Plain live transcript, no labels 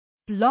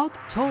Blog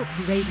Talk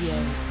Radio.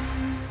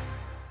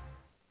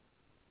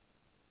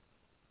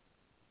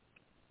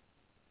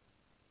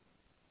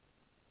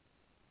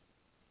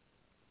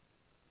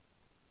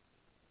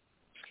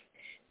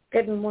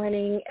 Good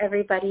morning,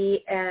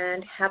 everybody,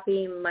 and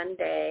happy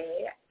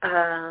Monday.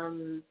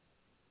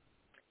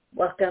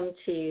 Welcome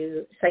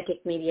to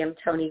Psychic Medium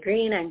Toni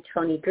Greene. I'm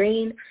Toni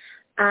Greene.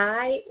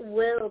 I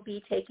will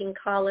be taking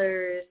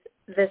callers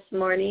this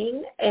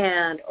morning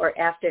or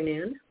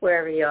afternoon,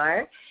 wherever you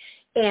are,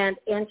 and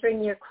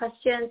answering your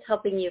questions,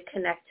 helping you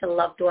connect to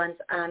loved ones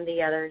on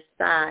the other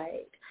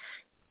side.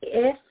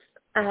 If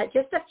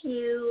just a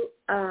few,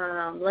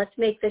 let's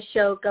make the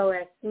show go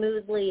as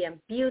smoothly and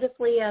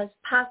beautifully as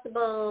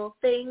possible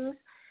things.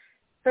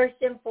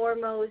 First and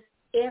foremost,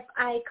 if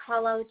I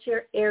call out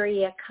your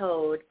area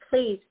code,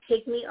 please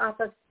take me off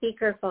of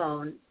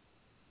speakerphone.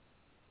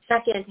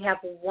 Second, have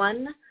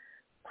one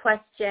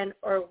question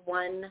or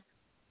one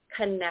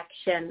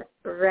connection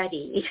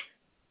ready.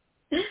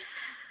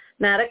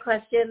 Not a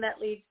question that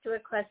leads to a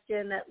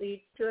question that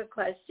leads to a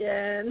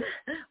question,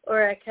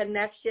 or a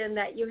connection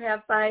that you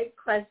have 5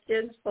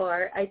 questions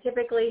for. I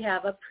typically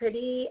have a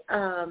pretty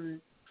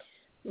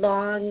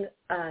long,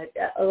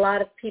 a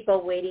lot of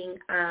people waiting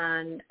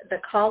on the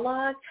call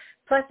log.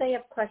 Plus, I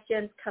have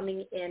questions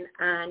coming in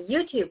on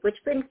YouTube,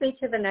 which brings me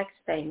to the next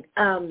thing.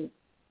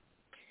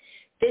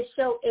 This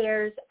show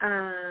airs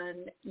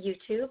on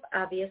YouTube,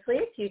 obviously.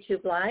 It's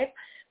YouTube Live.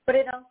 But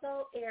it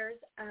also airs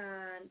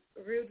on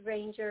Rude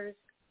Rangers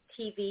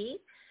TV,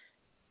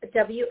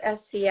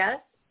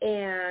 WSCS,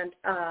 and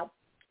a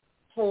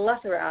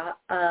plethora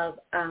of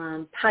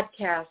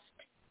podcast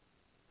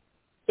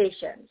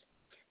stations.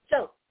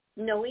 So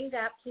knowing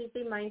that, please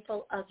be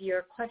mindful of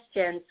your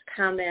questions,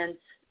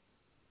 comments,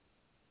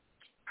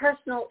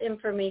 personal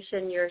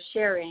information you're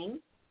sharing.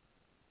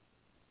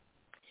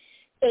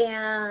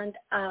 And,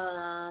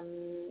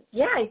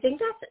 I think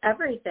that's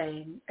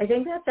everything.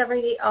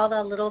 All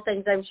the little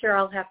things. I'm sure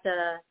I'll have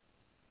to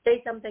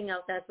say something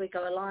else as we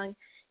go along.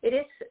 It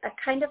is a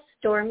kind of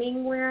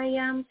storming where I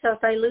am, so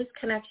if I lose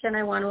connection,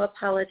 I want to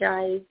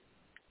apologize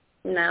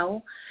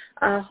now.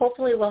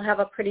 Hopefully we'll have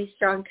a pretty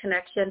strong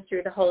connection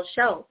through the whole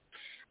show.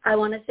 I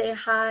want to say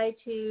hi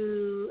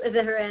to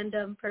the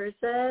random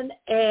person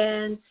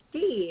and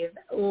Steve.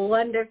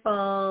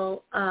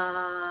 Wonderful.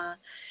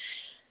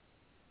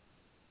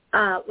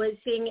 Was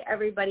seeing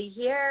everybody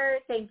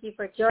here. Thank you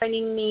for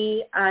joining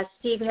me.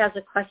 Steve has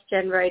a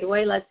question right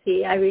away. Let's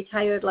see. I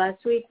retired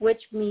last week,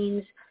 which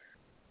means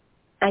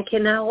I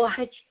can now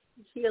watch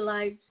your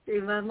live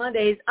stream on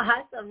Mondays.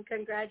 Awesome.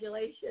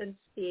 Congratulations,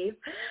 Steve.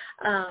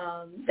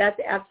 That's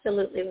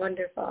absolutely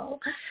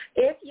wonderful.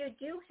 If you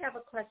do have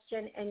a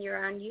question and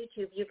you're on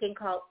YouTube, you can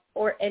call,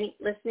 or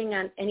listening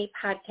on any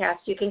podcast,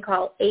 you can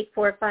call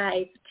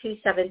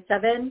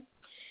 845-277-9131,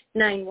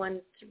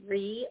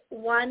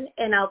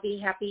 and I'll be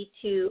happy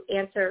to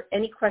answer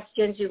any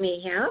questions you may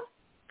have.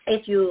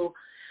 If you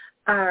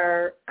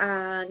are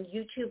on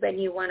YouTube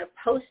and you want to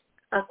post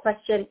a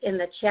question in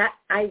the chat,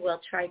 I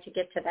will try to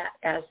get to that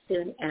as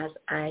soon as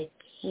I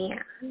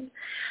can.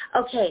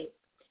 Okay,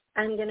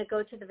 I'm going to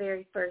go to the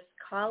very first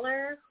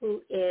caller,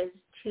 who is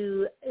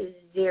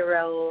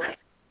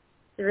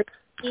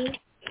 203.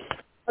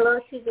 Hello,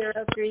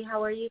 203.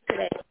 How are you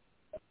today?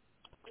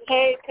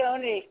 Hey,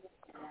 Toni.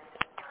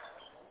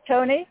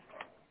 Toni?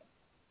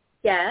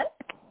 Yes?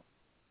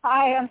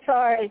 Hi, I'm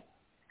sorry.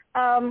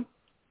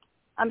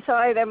 I'm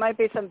sorry, there might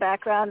be some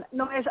background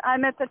noise.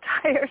 I'm at the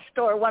tire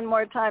store one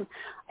more time.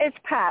 It's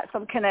Pat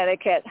from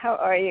Connecticut. How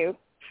are you,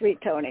 sweet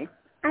Toni?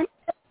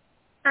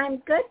 I'm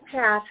good,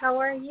 Pat. How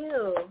are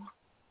you?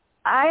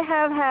 I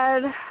have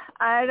had,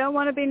 I don't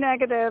want to be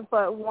negative,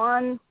 but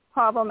one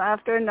problem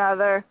after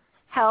another.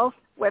 Health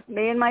with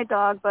me and my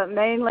dog, but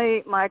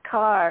mainly my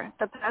car.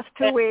 The past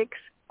 2 weeks,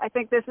 I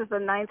think this is the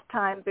 9th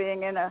time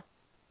being in a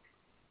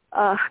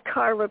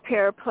car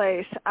repair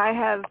place. I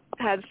have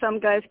had some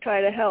guys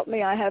try to help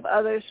me. I have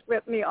others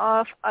rip me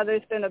off.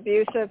 Others been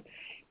abusive.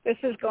 This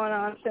has gone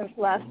on since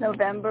last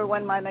November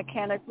when my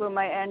mechanic blew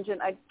my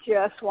engine. I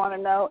just want to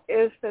know,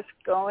 is this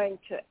going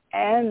to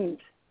end?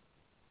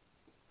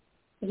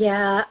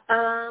 Yeah.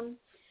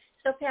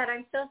 So, Pat,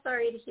 I'm so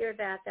sorry to hear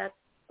that. That's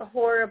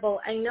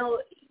horrible. I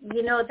know,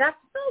 that's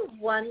the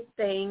one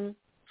thing.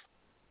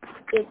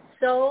 It's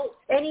so,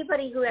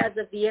 anybody who has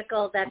a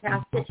vehicle that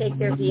has to take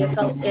their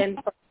vehicle in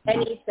for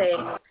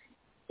anything,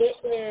 it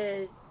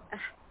is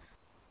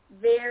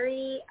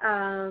very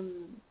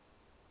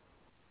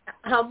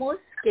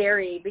almost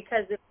scary,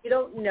 because if you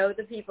don't know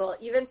the people,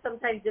 even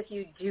sometimes if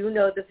you do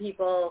know the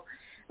people,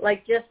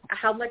 like, just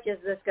how much is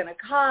this going to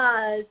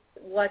cost,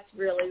 what's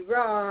really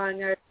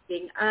wrong, or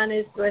being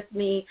honest with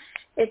me,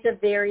 it's a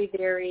very,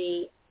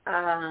 very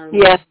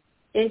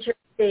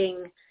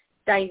interesting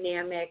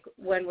dynamic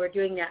when we're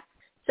doing that.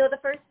 So the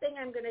first thing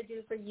I'm going to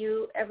do for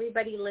you,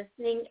 everybody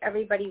listening,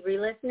 everybody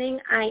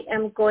re-listening, I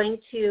am going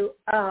to,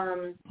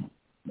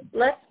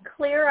 let's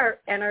clear our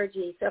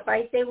energy. So if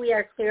I say we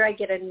are clear, I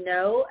get a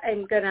no.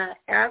 I'm going to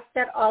ask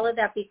that all of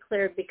that be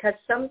cleared, because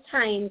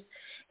sometimes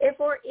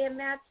we're in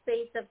that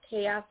space of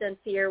chaos and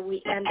fear,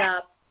 we end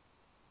up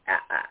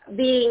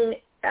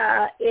being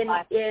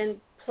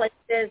in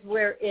places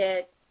where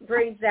it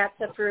brings that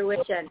to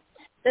fruition.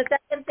 The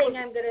second thing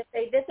I'm going to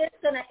say, this is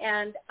going to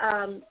end.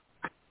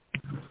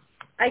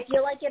 I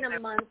feel like in a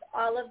month,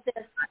 all of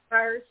this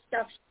hard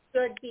stuff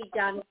should be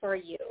done for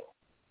you.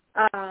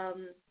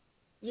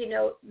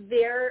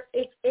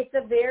 It's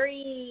a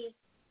very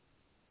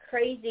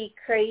crazy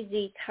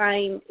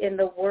time in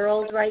the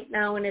world right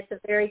now, and it's a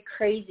very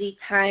crazy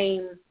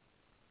time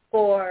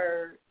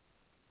for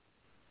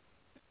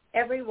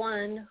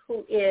everyone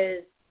who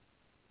is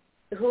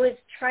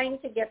trying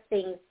to get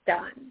things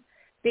done,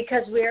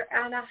 because we're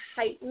on a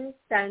heightened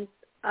sense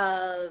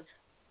of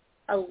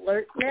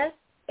alertness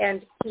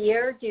and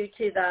fear due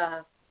to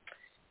the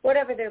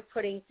whatever they're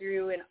putting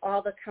through in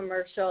all the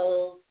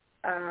commercials,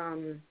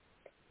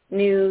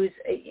 news,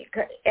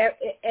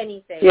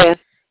 anything. Yes.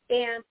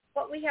 And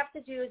what we have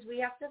to do is we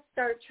have to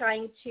start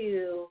trying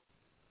to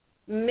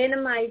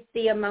minimize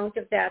the amount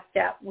of that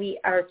we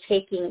are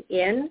taking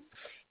in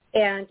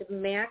and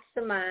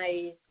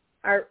maximize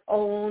our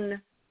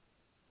own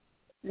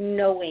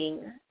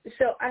knowing.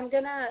 So I'm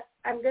gonna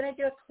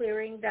do a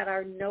clearing that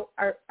our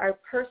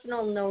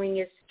personal knowing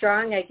is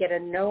strong. I get a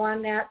no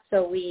on that,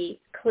 so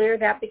we clear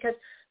that, because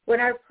when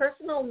our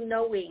personal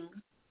knowing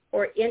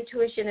or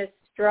intuition is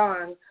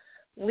strong,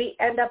 we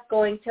end up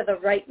going to the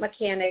right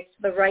mechanics,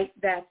 the right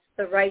vets,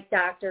 the right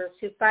doctors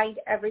who find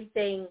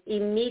everything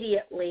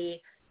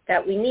immediately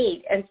that we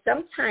need. And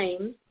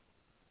sometimes,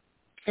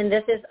 and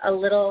this is a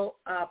little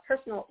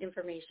personal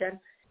information,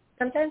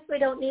 sometimes we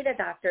don't need a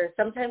doctor.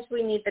 Sometimes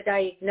we need the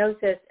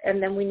diagnosis,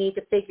 and then we need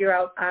to figure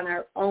out on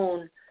our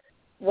own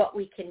what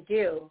we can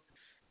do.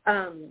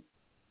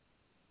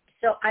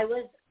 So I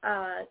was,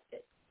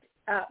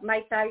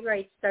 my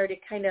thyroid started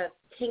kind of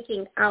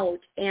tinking out,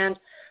 and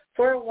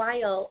for a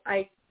while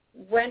I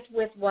went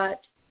with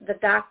what the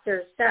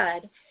doctor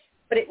said,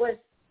 but it was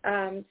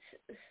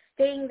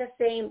staying the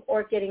same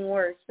or getting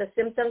worse. The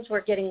symptoms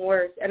were getting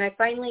worse, and I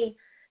finally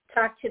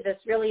talked to this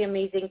really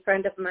amazing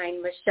friend of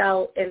mine,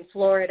 Michelle in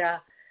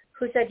Florida,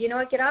 who said, you know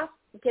what, get off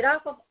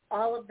of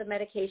all of the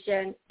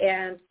medication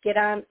and get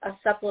on a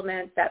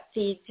supplement that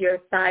feeds your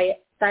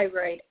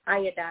thyroid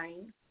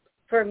iodine.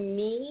 For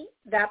me,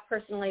 that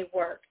personally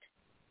worked.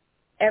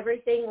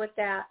 Everything with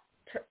that,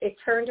 it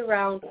turned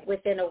around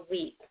within a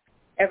week.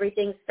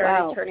 Everything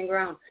started turning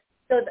around.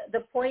 So the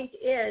point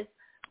is,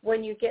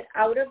 when you get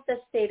out of the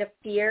state of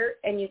fear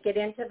and you get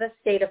into the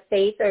state of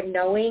faith or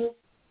knowing,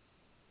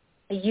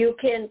 you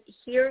can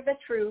hear the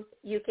truth,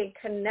 you can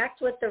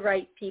connect with the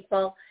right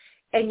people,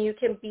 and you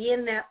can be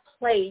in that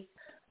place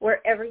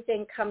where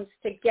everything comes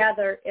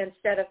together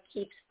instead of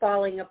keeps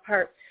falling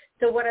apart.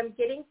 So what I'm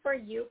getting for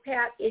you,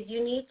 Pat, is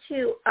you need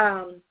to,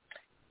 and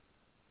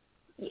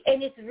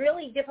it's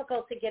really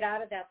difficult to get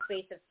out of that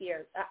space of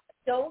fear.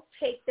 Don't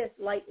take this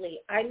lightly.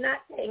 I'm not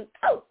saying,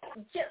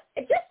 just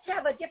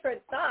have a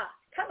different thought.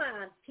 Come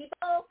on,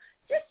 people,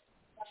 just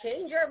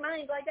change your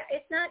mind like that.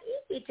 It's not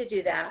easy to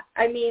do that.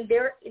 I mean,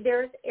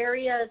 there's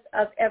areas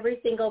of every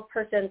single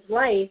person's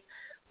life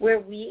where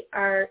we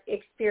are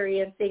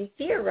experiencing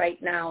fear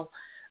right now,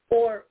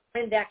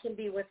 and that can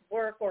be with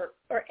work or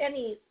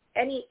any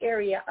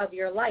area of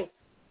your life.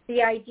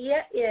 The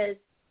idea is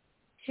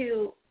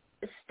to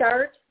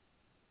start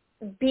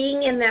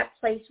being in that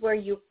place where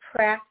you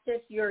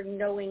practice your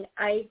knowing.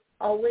 I've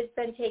always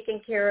been taken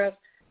care of.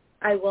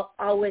 I will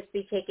always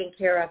be taken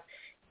care of.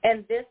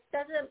 And this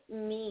doesn't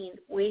mean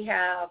we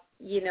have,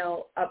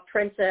 a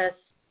princess,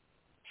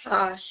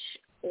 posh,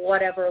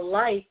 whatever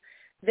life.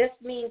 This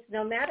means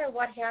no matter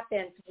what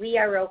happens, we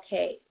are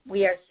okay.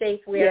 We are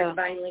safe. We are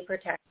divinely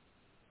protected.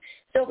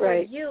 So for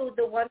you,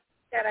 the one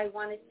thing that I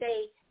want to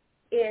say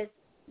is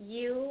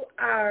you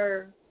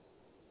are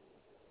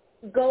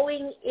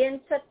going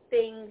into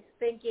things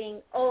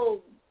thinking,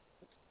 for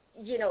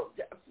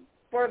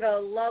the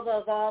love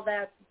of all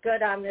that's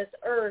good on this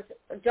earth,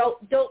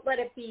 don't let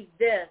it be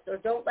this, or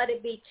don't let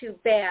it be too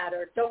bad,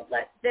 or don't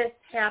let this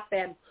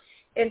happen,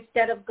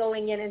 instead of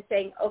going in and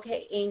saying,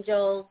 okay,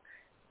 angels,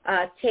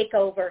 take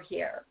over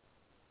here.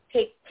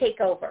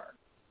 Take over.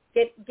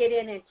 Get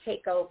in and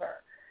take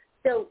over.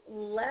 So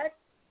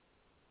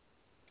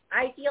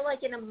I feel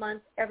like in a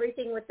month,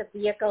 everything with the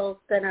vehicle is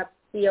going to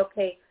be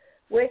okay.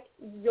 With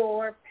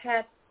your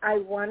pets, I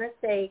want to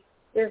say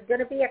there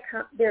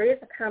is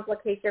a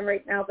complication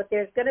right now, but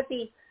there's going to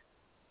be,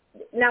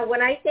 now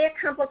when I say a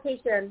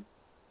complication,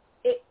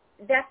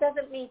 that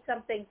doesn't mean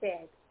something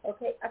big,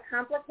 okay? A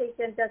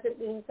complication doesn't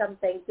mean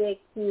something big,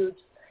 huge.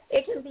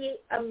 It can be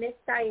a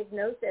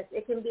misdiagnosis.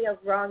 It can be a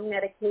wrong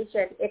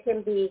medication. It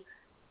can be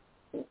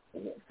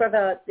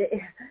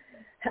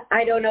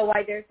I don't know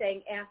why they're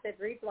saying acid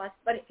reflux,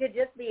 but it could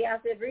just be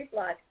acid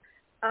reflux.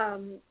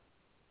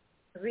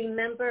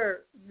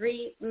 Remember,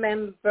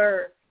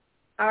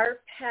 our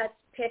pets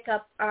pick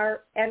up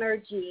our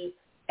energy,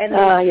 and they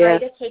try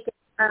to take it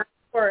off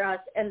for us,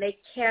 and they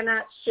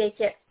cannot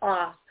shake it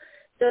off.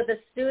 So the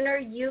sooner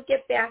you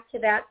get back to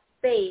that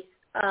space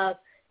of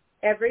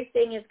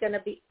everything is going to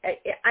be,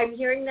 I'm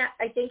hearing that,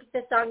 I think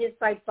the song is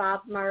by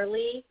Bob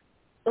Marley,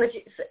 which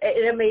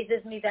it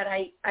amazes me that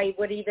I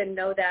would even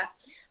know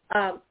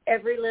that.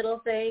 Every little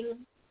thing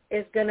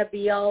is going to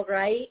be all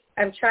right.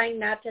 I'm trying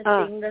not to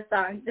sing the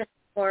song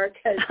anymore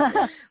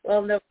because,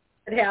 well, no,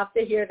 I'd have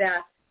to hear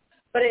that.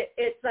 But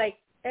it's like,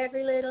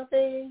 every little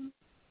thing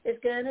is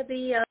going to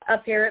be,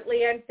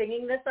 apparently I'm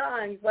singing the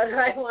song,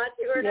 whether I want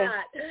to or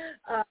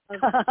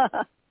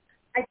not.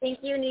 I think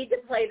you need to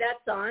play that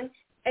song.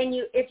 And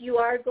if you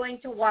are going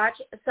to watch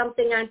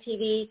something on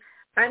TV,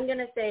 I'm going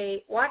to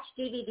say watch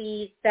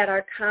DVDs that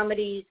are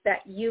comedies that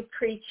you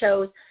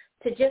pre-chose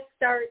to just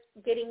start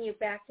getting you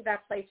back to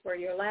that place where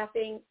you're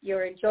laughing,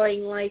 you're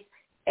enjoying life,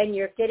 and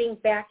you're getting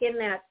back in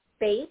that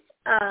space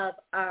of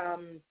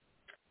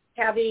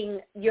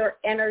having your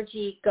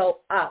energy go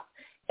up.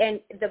 And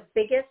the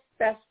biggest,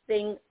 best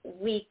thing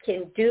we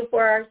can do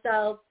for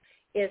ourselves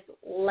is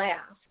laugh,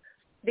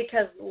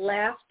 because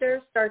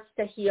laughter starts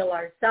to heal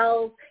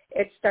ourselves.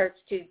 It starts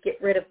to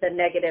get rid of the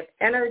negative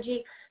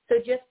energy. So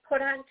just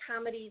put on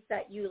comedies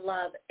that you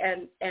love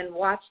and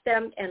watch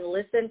them and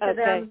listen to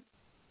them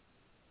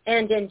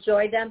and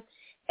enjoy them.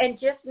 And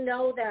just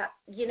know that,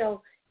 you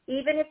know,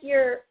 even if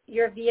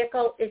your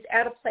vehicle is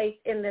at a place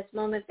in this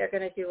moment, they're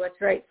going to do what's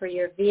right for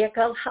your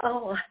vehicle.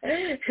 Oh,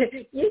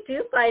 you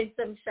do find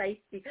some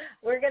shiesty.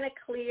 We're going to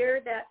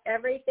clear that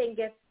everything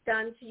gets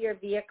done to your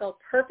vehicle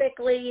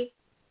perfectly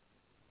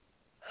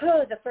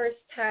the first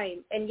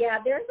time. And, yeah,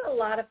 there's a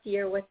lot of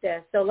fear with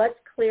this. So let's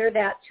clear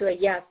that to a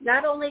yes,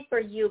 not only for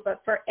you,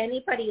 but for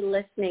anybody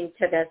listening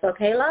to this.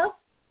 Okay, love?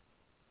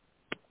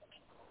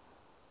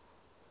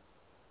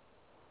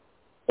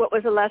 What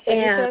was the last thing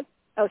you said?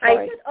 Oh,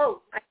 sorry.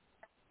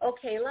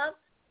 Okay, love.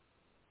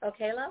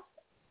 Okay, love.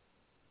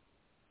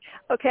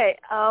 Okay.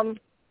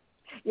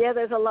 Yeah,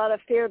 there's a lot of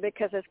fear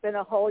because it's been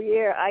a whole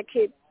year. I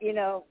keep, you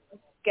know,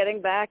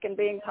 getting back and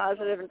being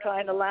positive and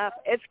trying to laugh.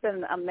 It's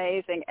been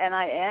amazing, and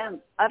I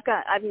am.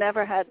 I've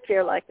never had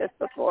fear like this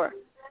before,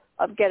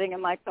 of getting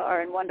in my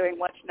car and wondering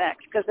what's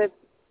next, because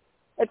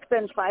it's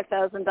been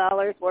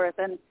 $5,000 worth,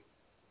 and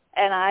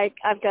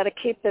I've got to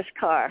keep this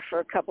car for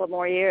a couple of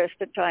more years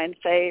to try and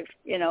save,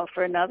 you know,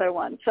 for another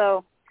one.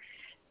 So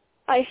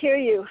I hear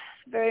you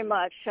very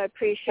much. I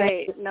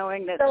appreciate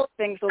knowing that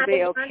things will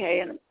be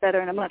okay and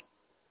better in a month.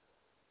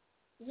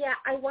 Yeah,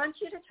 I want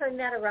you to turn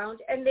that around,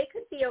 and they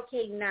could be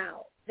okay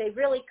now. They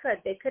really could.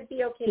 They could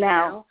be okay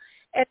now.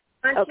 And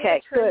I want you to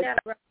turn that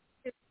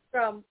around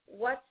from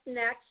what's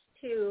next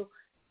to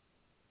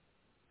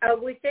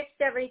we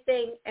fixed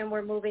everything and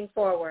we're moving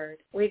forward.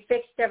 We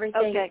fixed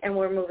everything and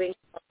we're moving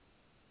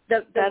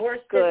forward. The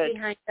worst is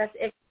behind us.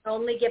 It can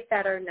only get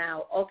better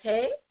now,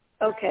 okay?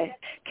 Okay.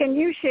 Can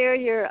you share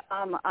your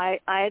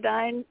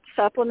iodine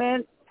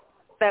supplement?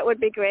 That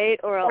would be great,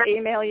 or I'll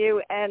email you.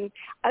 And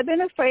I've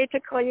been afraid to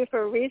call you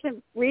for a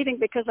reading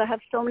because I have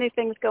so many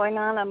things going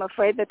on. I'm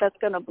afraid that that's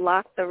going to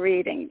block the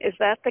reading. Is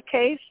that the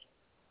case?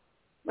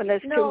 When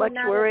there's too much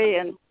worry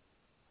and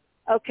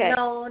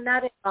No,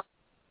 not at all.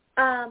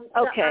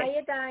 The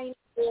iodine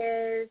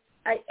is,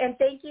 and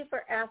thank you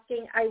for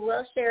asking. I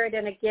will share it.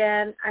 And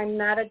again, I'm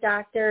not a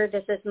doctor.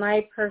 This is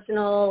my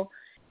personal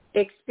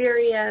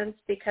experience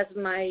because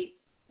my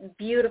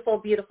beautiful,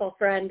 beautiful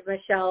friend,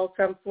 Michelle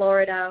from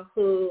Florida,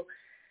 who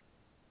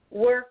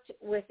worked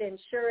with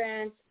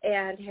insurance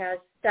and has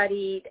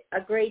studied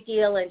a great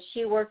deal, and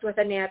she worked with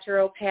a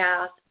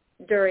naturopath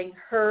during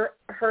her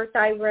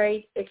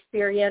thyroid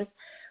experience.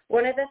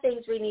 One of the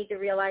things we need to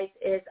realize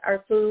is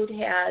our food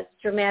has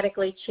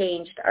dramatically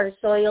changed. Our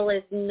soil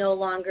is no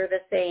longer the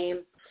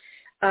same.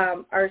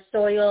 Our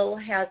soil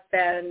has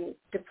been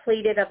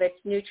depleted of its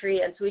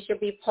nutrients. We should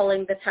be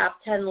pulling the top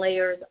 10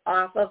 layers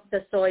off of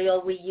the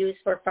soil we use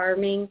for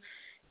farming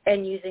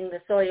and using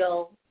the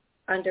soil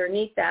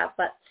underneath that.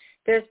 But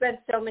there's been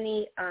so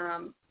many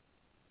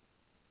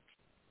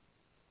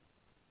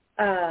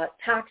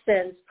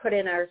toxins put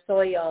in our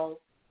soil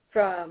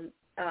from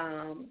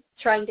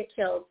trying to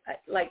kill,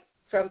 like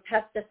from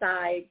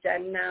pesticides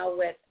and now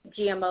with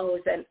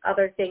GMOs and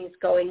other things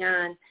going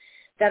on,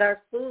 that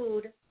our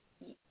food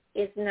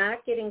is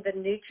not getting the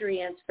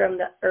nutrients from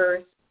the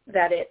earth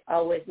that it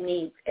always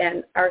needs.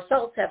 And our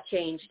salts have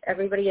changed.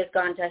 Everybody has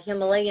gone to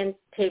Himalayan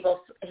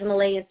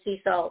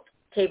sea salt,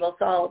 table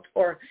salt,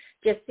 or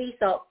just sea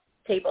salt,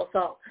 table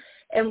salt.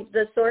 And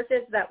the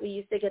sources that we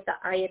used to get the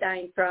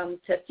iodine from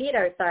to feed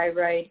our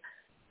thyroid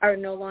are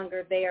no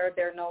longer there.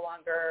 They're no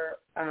longer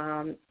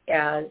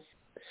as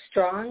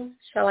strong,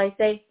 shall I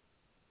say,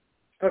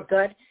 or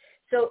good.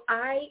 So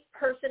I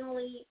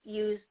personally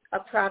use a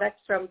product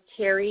from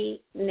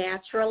Terry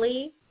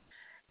Naturally,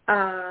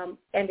 and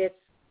it's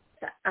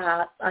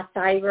a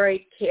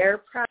thyroid care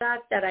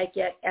product that I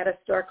get at a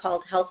store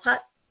called Health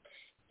Hut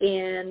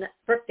in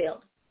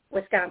Brookfield,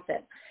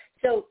 Wisconsin.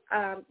 So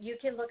you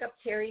can look up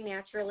Terry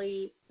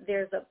Naturally.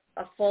 There's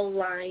a full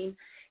line.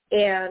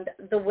 And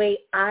the way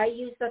I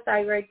use the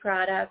thyroid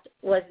product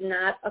was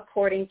not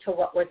according to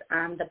what was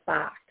on the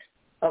box,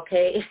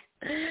 okay?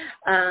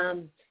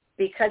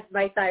 Because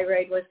my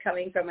thyroid was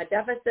coming from a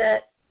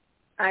deficit,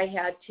 I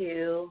had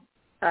to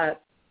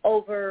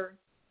overuse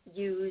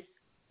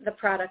the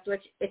product,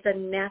 which it's a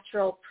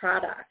natural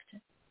product,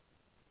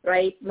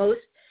 right? Most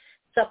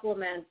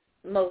supplements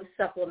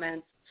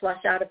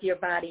flush out of your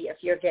body if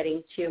you're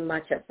getting too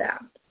much of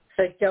them.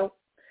 So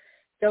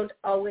don't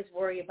always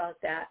worry about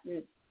that.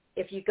 And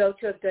if you go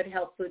to a good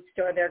health food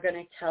store, they're going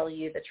to tell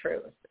you the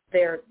truth.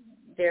 They're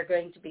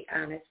going to be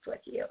honest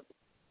with you.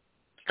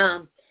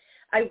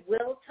 I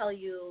will tell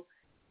you,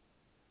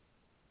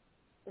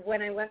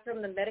 when I went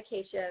from the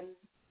medication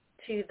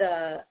to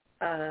the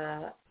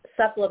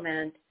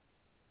supplement,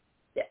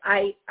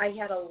 I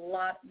had a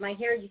lot. My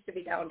hair used to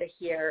be down to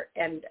here,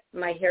 and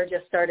my hair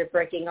just started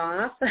breaking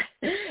off,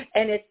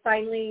 and it's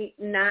finally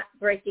not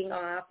breaking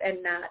off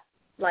and not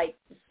like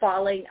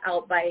falling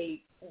out by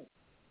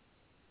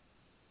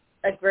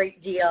a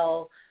great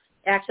deal.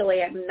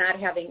 Actually, I'm not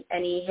having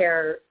any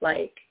hair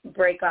like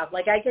break off.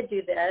 Like I could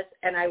do this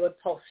and I would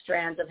pull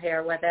strands of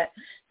hair with it.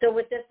 So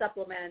with this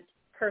supplement,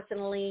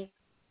 personally,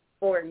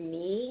 for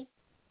me,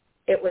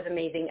 it was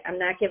amazing. I'm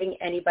not giving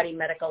anybody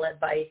medical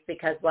advice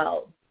because,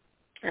 well,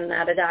 I'm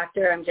not a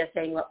doctor. I'm just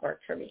saying what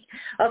worked for me.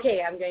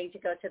 Okay, I'm going to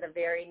go to the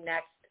very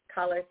next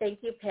caller.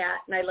 Thank you,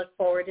 Pat, and I look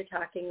forward to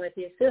talking with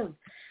you soon.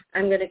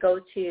 I'm going to go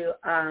to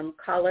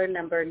caller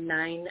number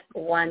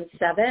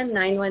 917.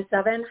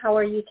 917, how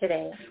are you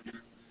today?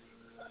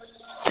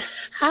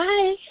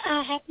 Hi,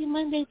 happy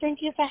Monday.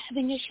 Thank you for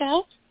having your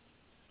show.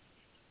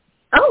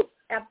 Oh,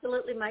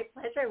 absolutely, my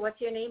pleasure.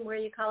 What's your name? Where are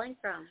you calling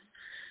from?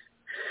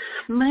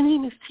 My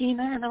name is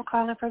Tina, and I'm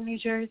calling from New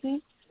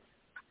Jersey.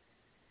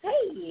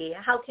 Hey,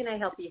 how can I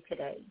help you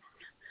today?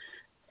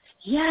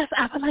 Yes,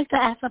 I would like to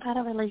ask about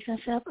a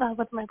relationship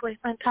with my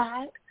boyfriend,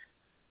 Todd.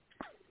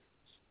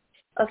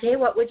 Okay,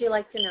 what would you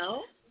like to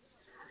know?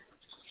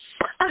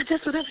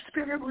 Just whatever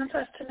Spirit wants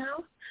us to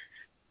know.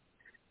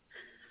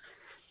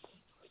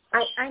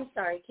 I'm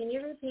sorry, can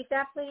you repeat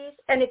that, please?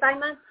 And if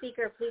I'm on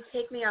speaker, please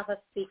take me off of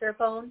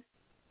speakerphone.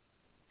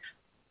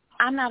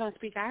 I'm not on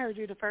speaker. I heard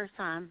you the first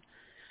time.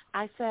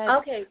 I said...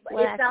 Okay,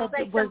 it sounds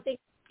like something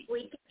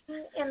squeaking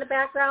in the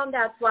background,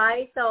 that's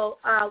why. So,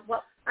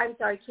 I'm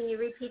sorry, can you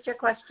repeat your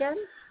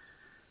question?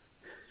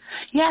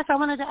 Yes, I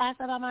wanted to ask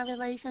about my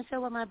relationship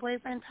with my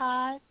boyfriend,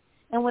 Todd.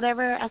 And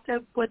whatever, I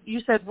said, what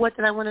you said, what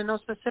did I want to know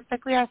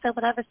specifically? I said,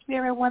 whatever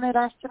Spirit wanted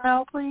us to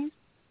know, please.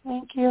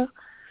 Thank you.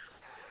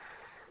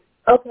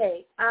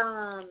 Okay.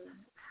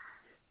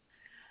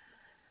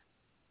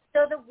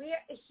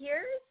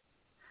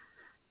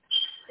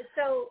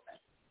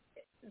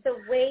 The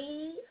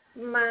way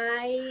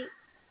my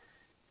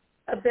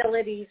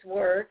abilities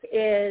work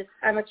is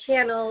I'm a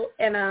channel,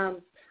 and I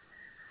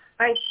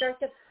start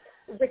to,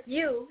 with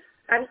you,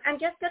 I'm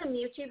just going to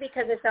mute you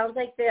because it sounds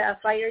like the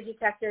fire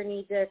detector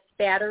needs its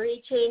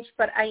battery changed,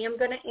 but I am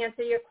going to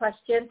answer your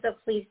question, so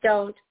please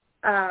don't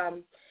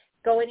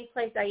go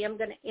anyplace. I am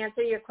going to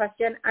answer your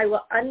question. I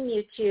will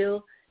unmute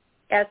you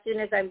as soon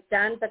as I'm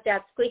done, but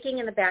that squeaking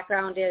in the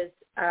background is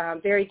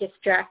very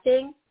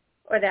distracting,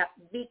 or that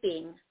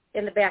beeping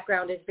in the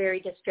background is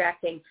very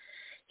distracting.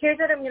 Here's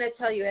what I'm going to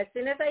tell you. As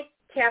soon as I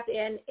tap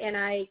in and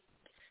I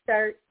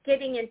start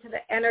getting into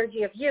the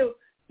energy of you,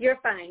 you're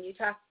fine. You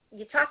talk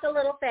a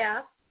little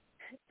fast.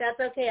 That's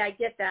okay. I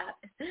get that.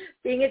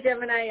 Being a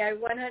Gemini, I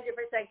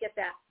 100% get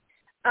that.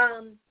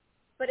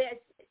 But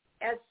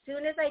as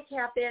soon as I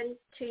tap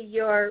into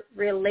your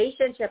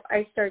relationship,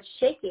 I start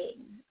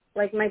shaking.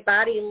 Like my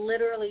body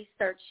literally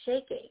starts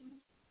shaking.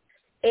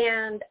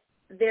 And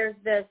there's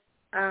this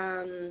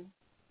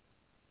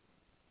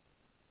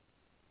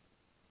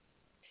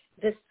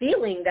this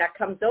feeling that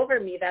comes over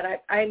me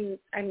that I'm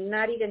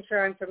not even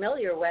sure I'm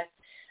familiar with.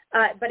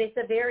 But it's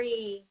a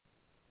very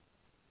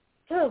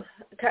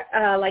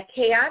like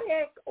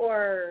chaotic,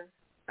 or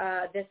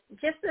this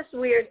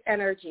weird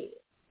energy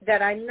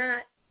that I'm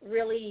not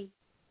really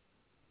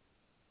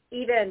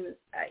even,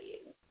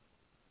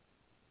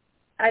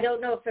 I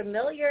don't know if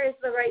familiar is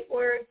the right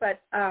word,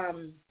 but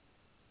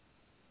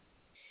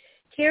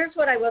here's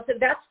what I will say.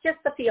 That's just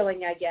the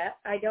feeling I get.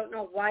 I don't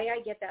know why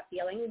I get that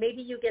feeling.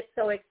 Maybe you get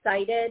so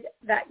excited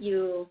that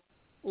you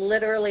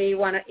literally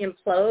want to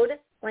implode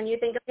when you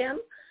think of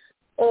him,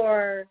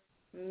 or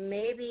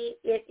maybe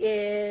it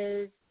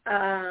is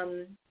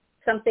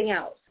something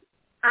else.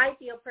 I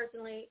feel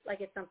personally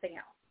like it's something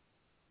else.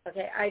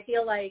 Okay, I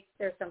feel like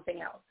there's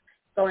something else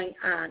going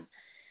on.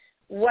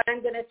 What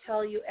I'm going to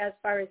tell you as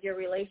far as your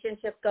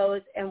relationship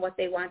goes and what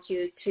they want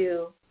you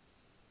to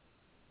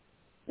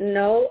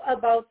know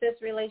about this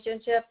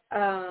relationship.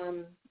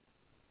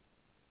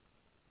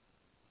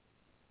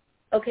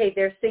 Okay,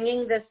 they're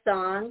singing this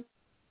song,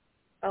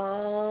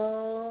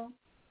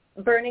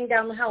 Burning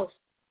Down the House.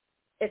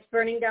 It's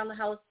Burning Down the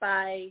House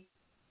by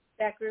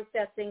that group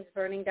that sings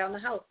Burning Down the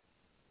House.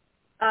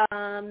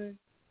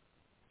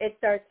 It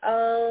starts,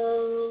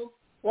 oh,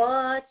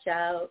 watch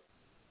out.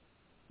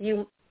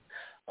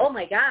 Oh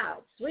my God,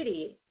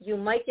 sweetie, you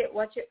might get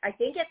what you're, I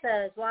think it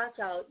says, watch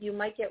out, you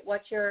might get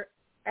what you're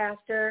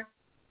after,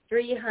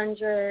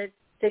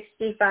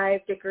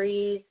 365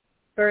 degrees,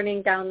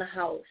 burning down the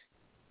house.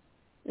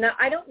 Now,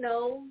 I don't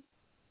know,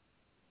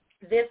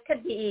 this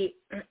could be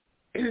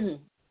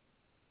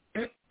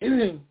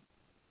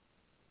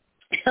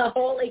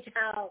Holy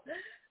cow.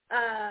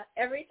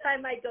 Every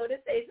time I go to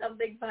say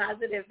something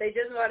positive, they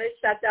just want to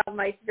shut down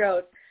my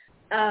throat.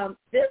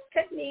 This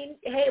could mean,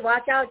 hey,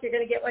 watch out, you're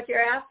going to get what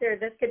you're after.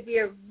 This could be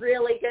a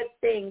really good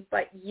thing,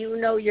 but you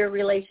know your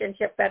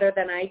relationship better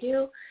than I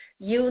do.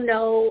 You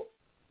know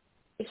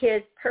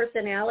his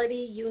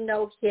personality. You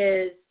know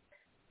his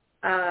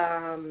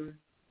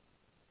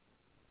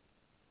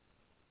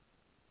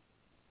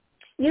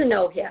you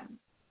know him.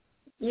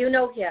 You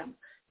know him.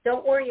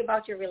 Don't worry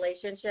about your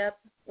relationship.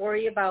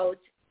 Worry about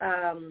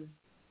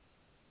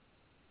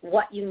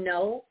what you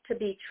know to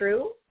be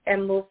true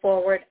and move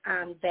forward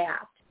on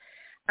that.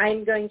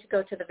 I'm going to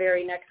go to the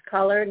very next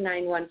caller,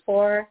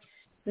 914.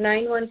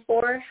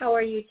 914, how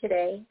are you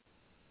today?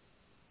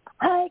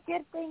 Hi,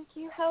 good, thank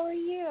you. How are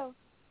you?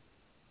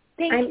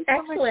 Thank I'm you so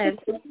excellent.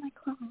 much for taking my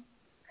call.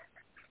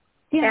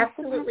 Yeah,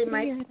 absolutely,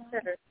 my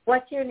pleasure.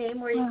 What's your name?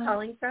 Where are you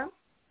calling from?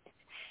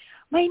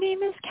 My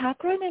name is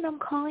Catherine, and I'm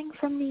calling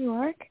from New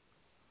York.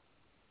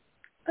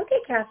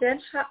 Okay,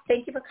 Catherine.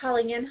 Thank you for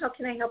calling in. How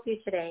can I help you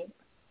today?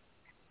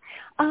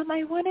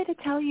 I wanted to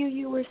tell you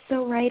you were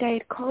so right. I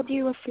had called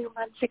you a few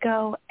months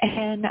ago,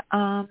 and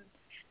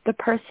the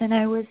person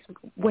I was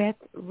with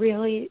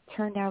really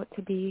turned out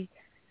to be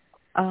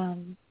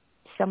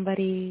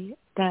somebody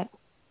that,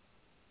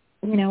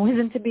 you know,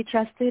 wasn't to be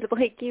trusted,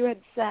 like you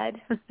had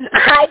said.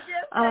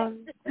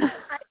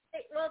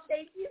 Well,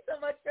 thank you so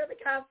much for the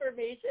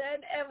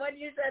confirmation. And when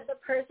you said the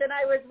person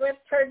I was with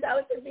turned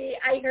out to be,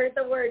 I heard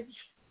the word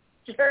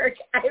jerk.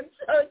 I'm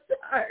so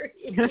sorry.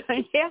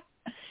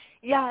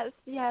 Yeah.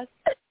 Yes.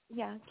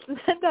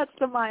 That's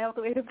the mild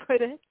way to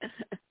put it.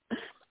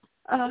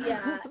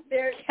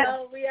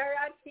 So we are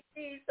on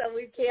TV, so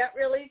we can't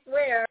really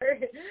swear.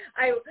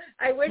 I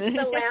wish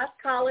the last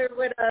caller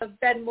would have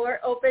been more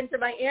open to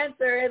my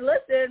answer and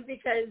listen,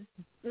 because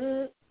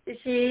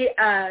she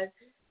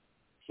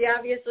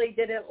obviously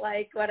didn't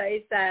like what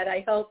I said.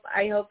 I hope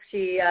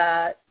she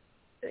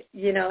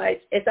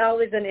it's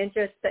always an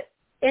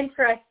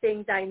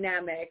interesting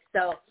dynamic.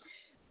 So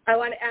I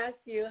want to ask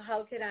you,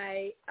 how can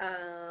I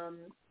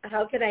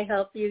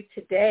help you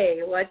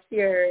today? What's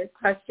your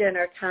question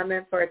or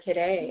comment for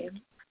today?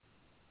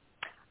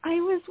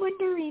 I was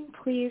wondering,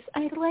 please,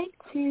 I'd like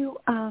to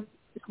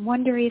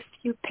wonder if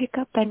you pick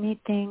up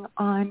anything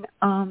on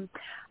a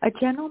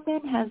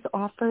gentleman has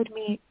offered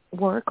me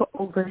work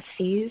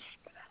overseas.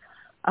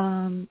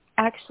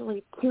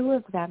 Actually, two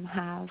of them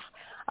have.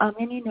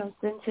 And, you know,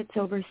 since it's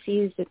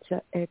overseas, it's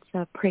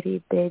a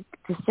pretty big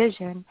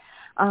decision.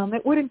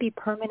 It wouldn't be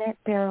permanent.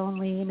 They're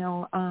only, you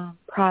know,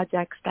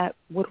 projects that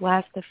would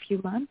last a few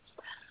months.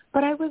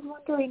 But I was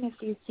wondering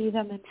if you see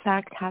them, in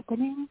fact,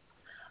 happening.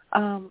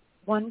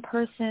 One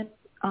person,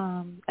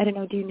 I don't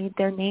know, do you need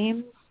their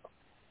names?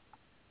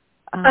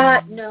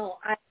 No,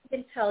 I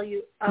can tell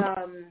you.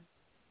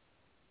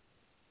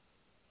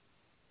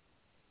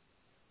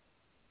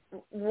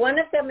 One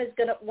of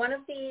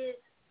these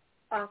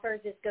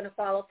offers is going to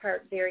fall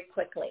apart very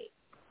quickly.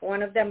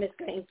 One of them is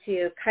going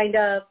to kind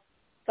of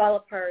fall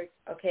apart.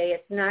 Okay,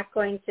 it's not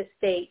going to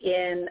stay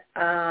in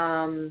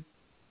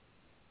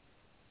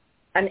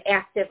an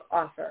active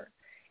offer,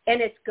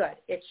 and it's good.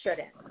 It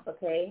shouldn't.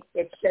 Okay,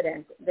 it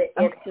shouldn't.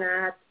 It's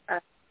not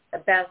the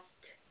best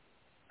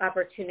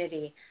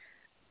opportunity.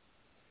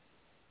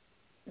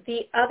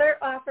 The other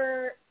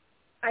offer,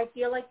 I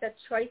feel like the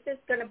choice is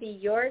going to be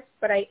yours,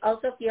 but I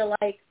also feel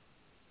like,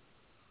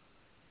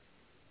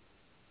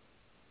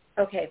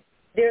 okay,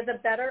 there's a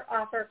better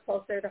offer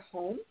closer to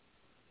home.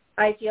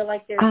 I feel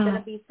like there's going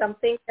to be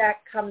something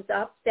that comes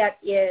up that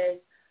is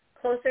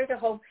closer to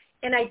home.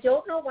 And I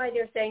don't know why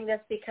they're saying this,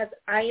 because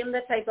I am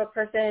the type of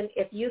person,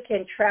 if you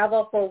can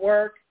travel for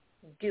work,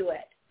 do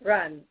it.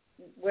 Run.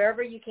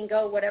 Wherever you can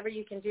go, whatever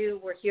you can do,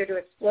 we're here to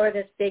explore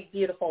this big,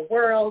 beautiful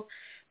world.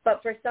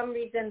 But for some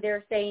reason,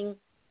 they're saying,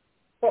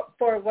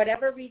 for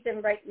whatever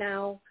reason right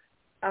now,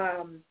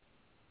 the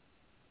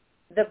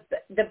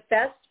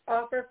best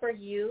offer for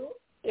you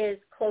is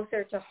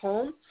closer to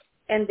home,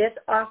 and this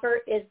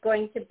offer is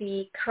going to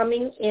be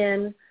coming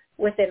in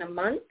within a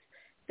month.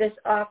 This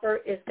offer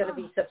is going to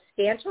be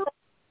substantial.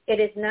 It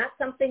is not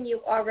something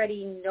you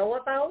already know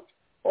about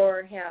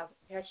or have.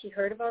 Has she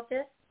heard about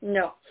this?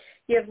 No.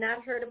 You have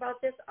not heard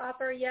about this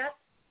offer yet.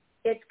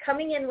 It's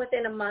coming in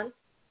within a month,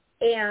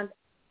 and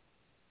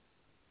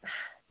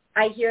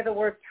I hear the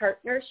word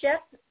partnership.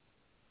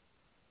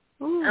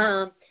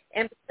 And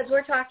because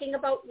we're talking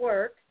about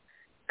work,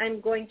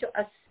 I'm going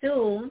to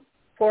assume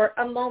for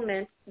a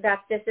moment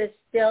that this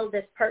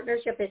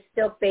partnership is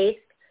still based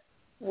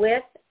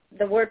with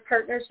the word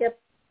partnership.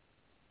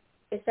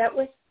 Is that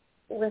with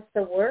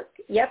the work?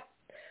 Yep.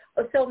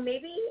 So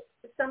maybe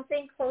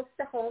something close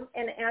to home.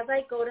 And as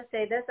I go to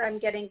say this, I'm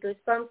getting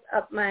goosebumps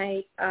up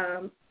my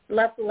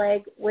left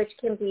leg, which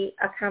can be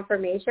a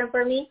confirmation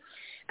for me.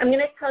 I'm going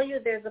to tell you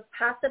there's a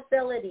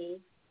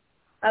possibility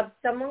of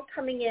someone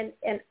coming in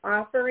and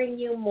offering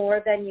you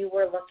more than you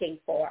were looking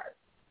for.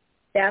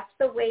 That's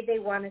the way they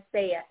want to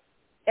say it.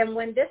 And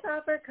when this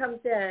offer comes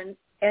in,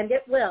 and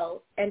it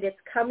will, and it's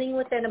coming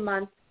within a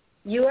month,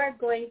 You are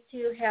going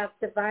to have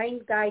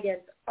divine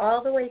guidance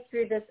all the way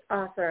through this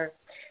offer.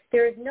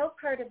 There is no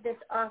part of this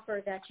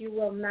offer that you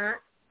will not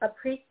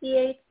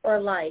appreciate or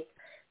like.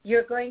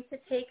 You're going to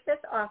take this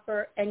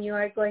offer and you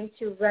are going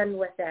to run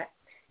with it.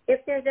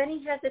 If there's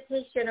any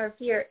hesitation or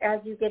fear as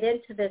you get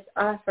into this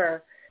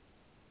offer,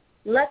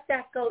 let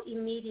that go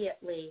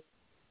immediately.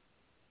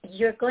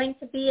 You're going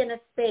to be in a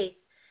space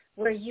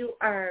where you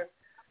are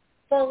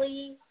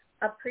fully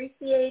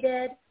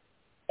appreciated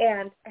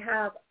and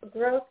have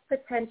growth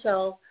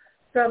potential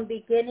from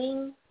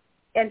beginning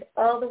and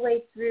all the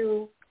way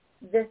through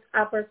this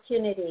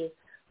opportunity.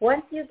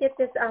 Once you get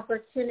this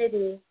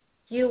opportunity,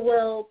 you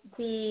will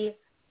be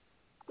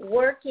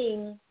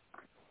working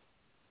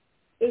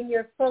in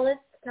your fullest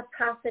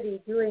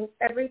capacity, doing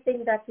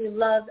everything that you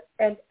love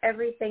and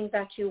everything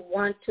that you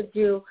want to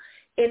do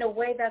in a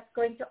way that's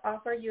going to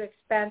offer you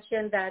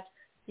expansion that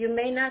you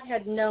may not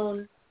have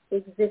known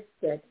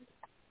existed.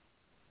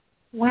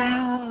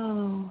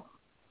 Wow.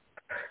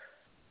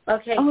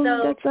 Okay,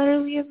 so that's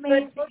utterly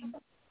amazing.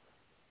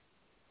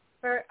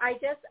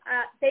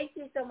 Thank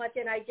you so much,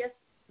 and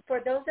for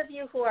those of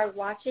you who are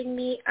watching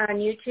me on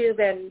YouTube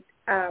and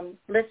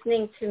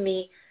listening to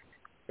me,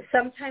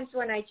 sometimes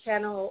when I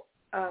channel,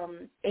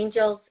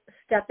 angels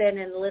step in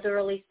and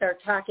literally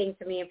start talking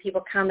to me, and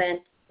people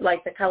comment,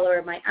 like the color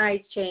of my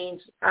eyes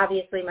change,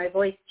 obviously my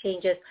voice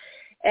changes,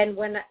 and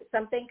when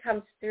something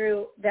comes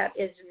through that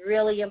is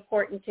really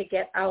important to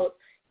get out,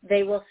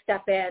 they will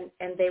step in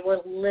and they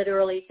will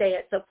literally say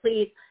it. So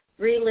please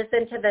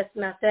re-listen to this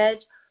message,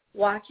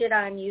 watch it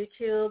on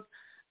YouTube,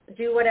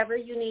 do whatever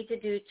you need to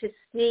do to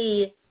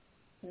see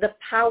the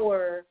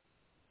power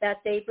that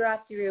they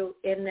brought through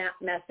in that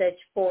message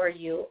for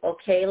you.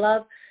 Okay,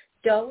 love?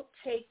 Don't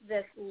take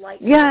this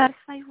lightly. Yes,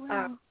 I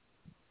will.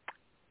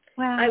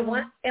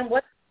 Wow.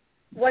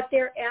 What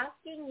they're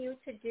asking you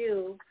to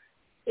do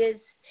is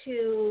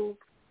to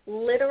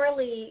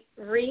literally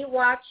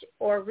rewatch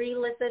or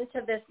re-listen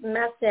to this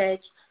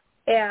message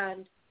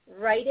and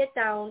write it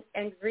down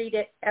and read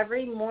it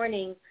every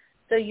morning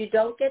so you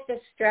don't get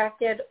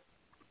distracted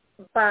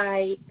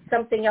by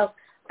something else.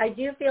 I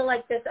do feel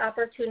like this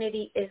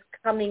opportunity is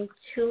coming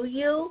to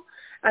you.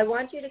 I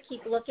want you to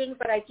keep looking,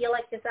 but I feel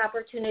like this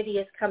opportunity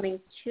is coming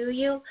to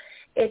you.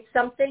 It's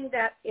something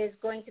that is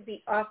going to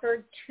be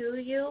offered to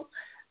you,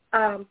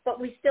 but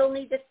we still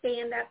need to stay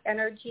in that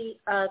energy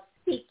of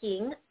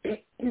seeking,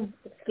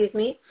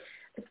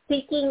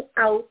 seeking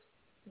out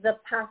the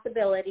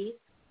possibilities.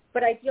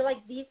 But I feel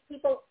like these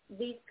people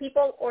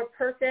or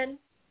person,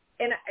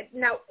 and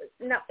now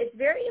it's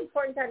very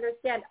important to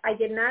understand, I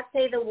did not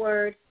say the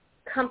word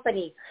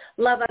company.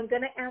 Love, I'm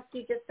going to ask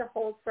you just to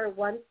hold for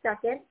 1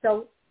 second.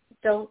 Don't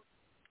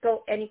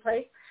go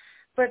anyplace.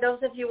 For those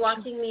of you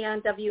watching me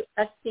on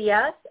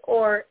WSCS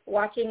or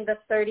watching the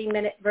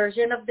 30-minute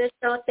version of this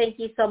show, thank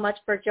you so much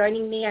for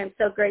joining me. I'm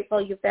so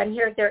grateful you've been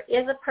here. There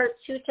is a part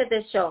 2 to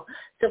this show,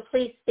 so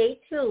please stay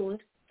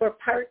tuned for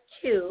part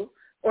 2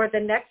 or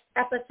the next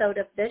episode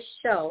of this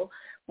show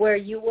where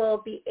you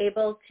will be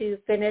able to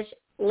finish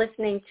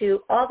listening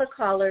to all the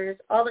callers,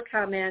 all the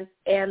comments,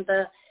 and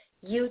the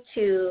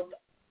YouTube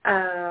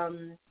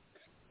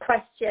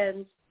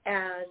questions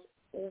as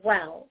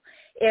well.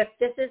 If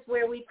this is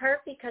where we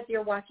part because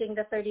you're watching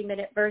the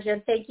 30-minute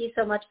version, thank you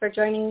so much for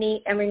joining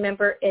me. And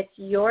remember, it's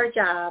your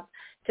job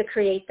to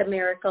create the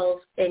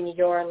miracles in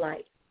your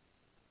life.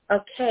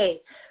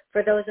 Okay,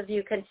 for those of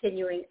you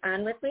continuing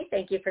on with me,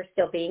 thank you for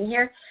still being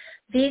here.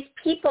 These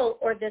people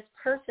or this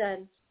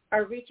person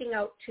are reaching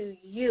out to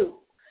you,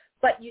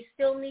 but you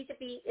still need to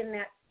be in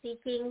that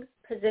seeking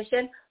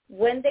position.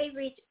 When they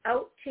reach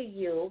out to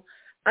you,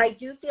 I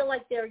do feel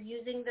like they're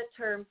using the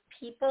term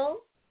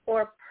people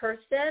or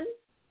person,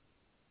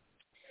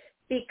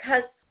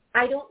 because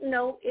I don't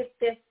know if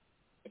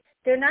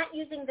they're not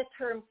using the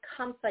term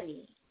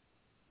company,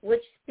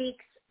 which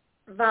speaks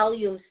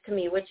volumes to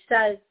me, which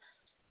says,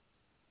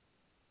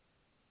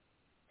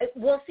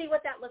 we'll see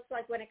what that looks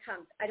like when it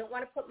comes. I don't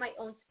want to put my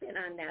own spin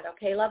on that,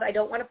 okay, love? I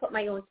don't want to put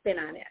my own spin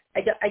on it.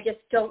 I just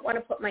don't want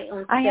to put my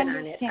own spin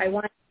on it. I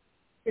want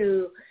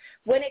to,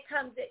 when it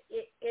comes,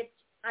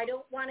 I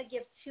don't want to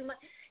give too much.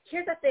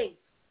 Here's the thing.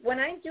 When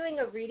I'm doing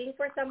a reading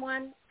for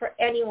someone, for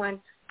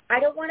anyone, I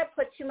don't want to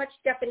put too much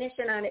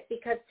definition on it,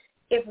 because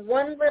if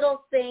one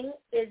little thing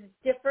is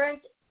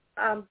different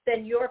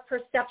than your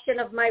perception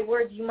of my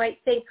words, you might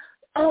think,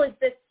 oh, is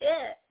this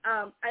it?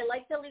 I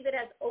like to leave it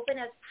as open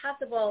as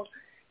possible,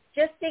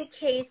 just in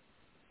case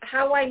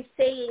how I'm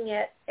saying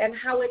it and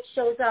how it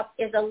shows up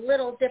is a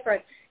little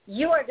different.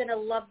 You are going to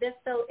love this,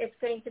 though. It's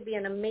going to be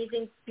an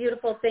amazing,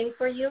 beautiful thing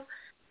for you,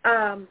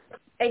 and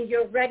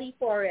you're ready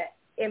for it.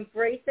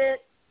 Embrace it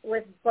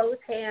with both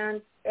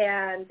hands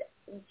and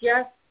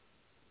just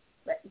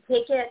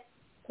take it,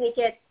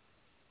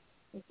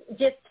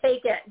 just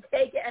take it,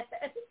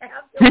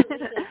 absolutely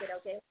take it,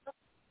 okay?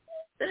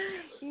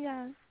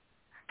 Yes.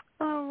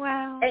 Oh,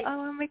 wow.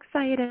 I'm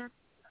excited.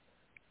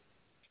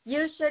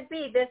 You should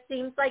be. This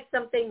seems like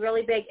something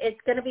really big.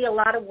 It's going to be a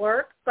lot of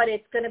work, but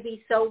it's going to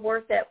be so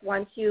worth it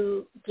once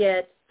you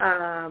get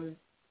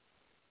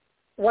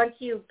once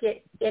you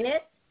get in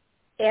it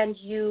and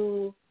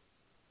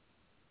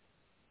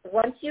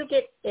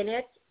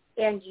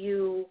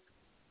you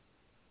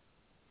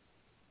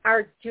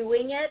are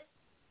doing it,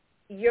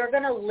 you're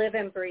going to live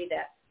and breathe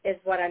it, is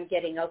what I'm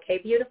getting. Okay,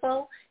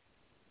 beautiful?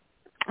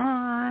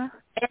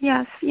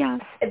 Yes.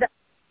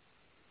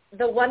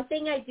 The one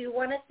thing I do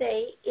want to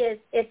say is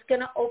it's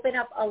going to open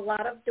up a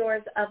lot of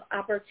doors of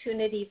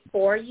opportunity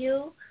for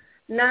you.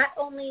 Not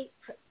only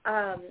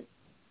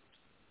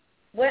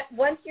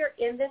once you're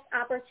in this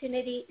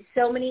opportunity,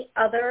 so many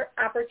other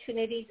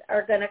opportunities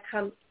are going to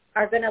come,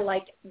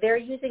 they're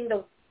using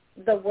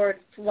the word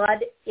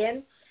flood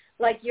in,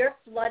 like your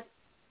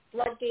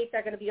floodgates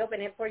are going to be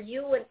open. And for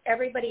you and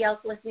everybody else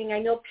listening, I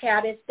know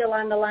Pat is still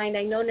on the line.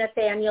 I know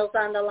Nathaniel's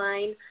on the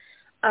line.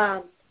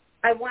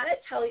 I want to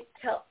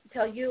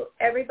tell you,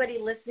 everybody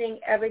listening,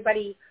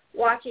 everybody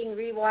watching,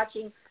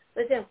 rewatching,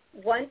 listen,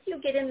 once you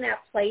get in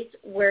that place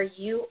where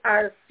you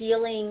are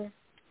feeling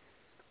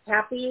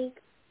happy,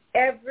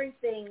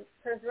 everything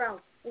turns around.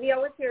 We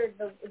always hear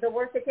the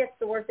worse it gets,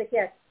 the worse it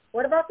gets.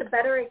 What about the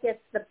better it gets,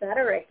 the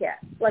better it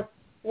gets? Like,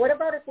 what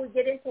about if we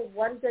get into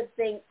one good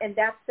thing and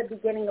that's the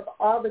beginning of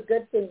all the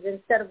good things?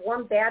 Instead of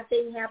one bad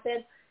thing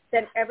happens,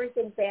 then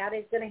everything bad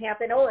is going to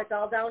happen. Oh, it's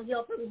all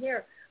downhill from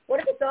here. What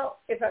if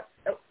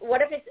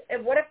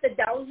the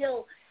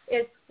downhill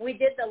is we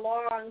did the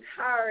long,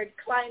 hard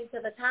climb to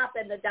the top,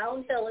 and the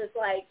downhill is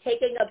like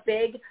taking a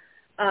big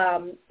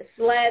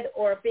sled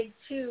or a big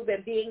tube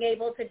and being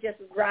able to just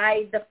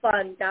ride the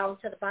fun down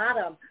to the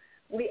bottom.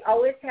 We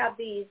always have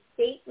these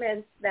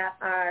statements that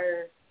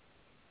are,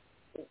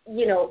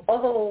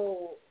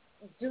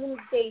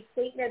 doomsday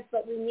statements,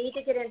 but we need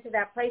to get into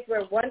that place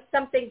where once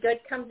something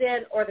good comes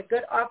in or the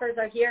good offers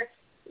are here,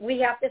 we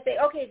have to say,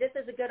 okay, this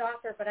is a good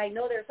offer, but I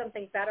know there's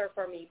something better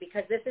for me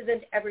because this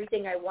isn't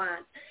everything I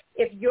want.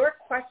 If you're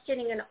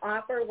questioning an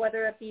offer,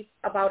 whether it be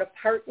about a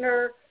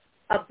partner,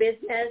 a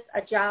business,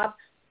 a job,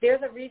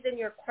 there's a reason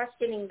you're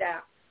questioning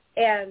that.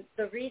 And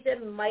the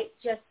reason might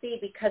just be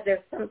because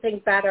there's something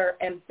better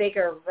and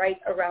bigger right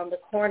around the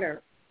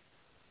corner.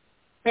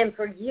 And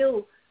for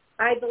you,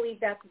 I believe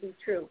that to be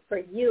true. For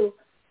you,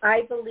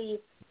 I believe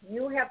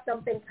you have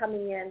something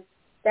coming in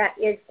that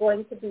is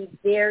going to be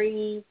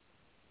very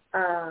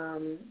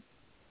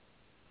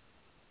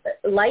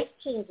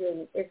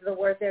life-changing is the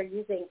word they're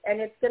using.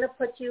 And it's going to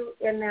put you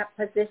in that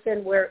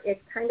position where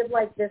it's kind of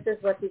like this is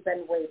what you've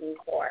been waiting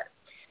for.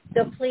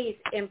 So please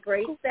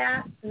embrace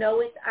that,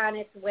 know it's on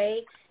its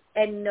way,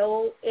 and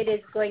know it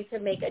is going to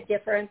make a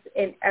difference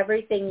in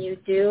everything you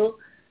do.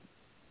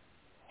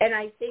 And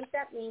I think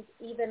that means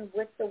even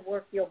with the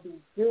work you'll be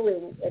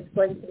doing, it's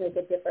going to make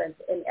a difference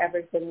in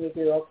everything you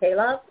do. Okay,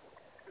 love?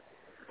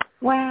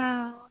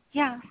 Wow.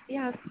 Yes.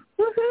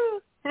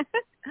 Woohoo.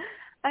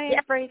 I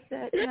embrace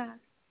it, yes.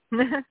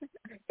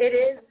 It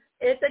is.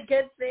 It's a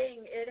good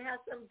thing. It has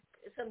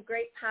some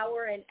great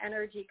power and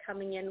energy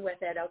coming in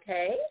with it,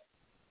 okay?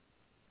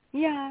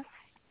 Yes.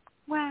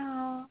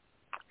 Wow.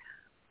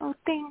 Oh,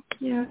 thank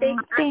you.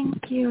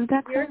 Thank you.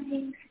 That's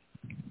amazing.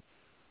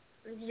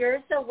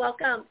 You're so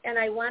welcome. And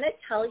I want to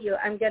tell you,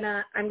 I'm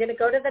gonna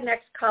go to the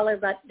next caller,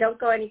 but don't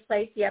go any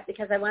place yet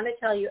because I want to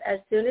tell you as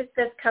soon as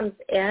this comes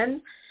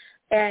in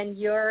and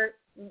you're,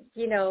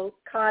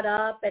 caught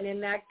up and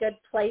in that good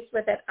place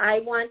with it, I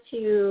want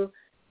to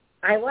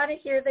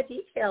hear the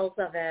details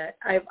of it.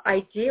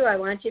 I do. I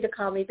want you to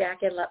call me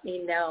back and let me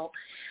know.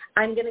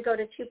 I'm going to go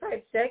to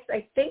 256.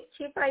 I think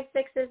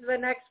 256 is the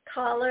next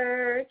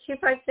caller.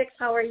 256,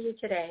 how are you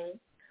today?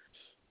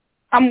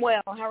 I'm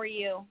well. How are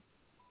you?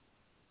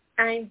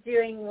 I'm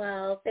doing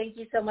well. Thank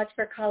you so much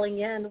for calling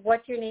in.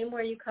 What's your name?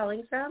 Where are you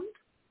calling from?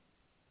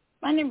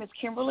 My name is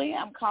Kimberly.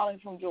 I'm calling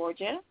from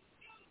Georgia.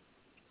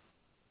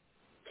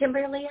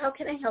 Kimberly, how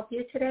can I help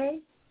you today?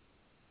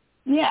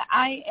 Yeah,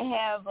 I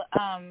have,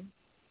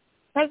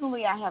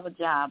 presently I have a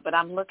job, but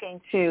I'm looking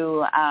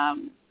to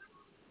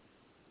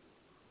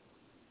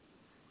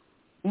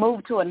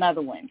move to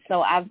another one.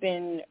 So I've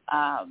been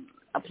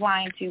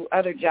applying to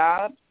other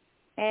jobs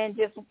and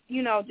just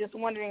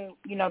wondering,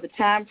 the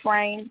time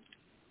frame.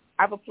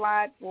 I've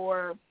applied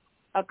for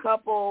a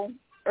couple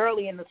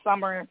early in the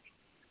summer,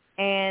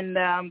 and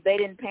they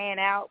didn't pan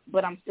out,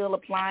 but I'm still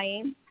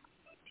applying.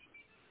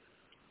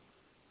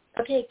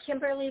 Okay,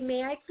 Kimberly,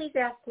 may I please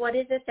ask, what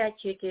is it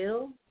that you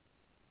do?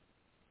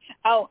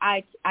 Oh,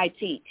 I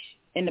teach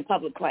in the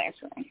public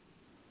classroom.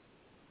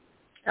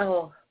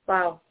 Oh,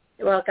 wow.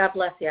 Well, God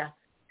bless you.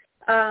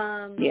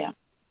 Yeah.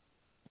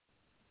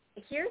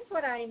 Here's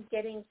what I'm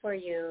getting for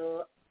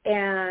you,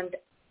 and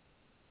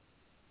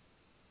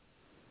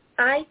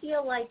I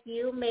feel like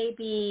you may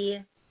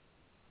be,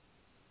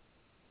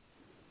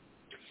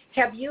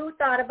 have you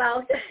thought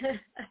about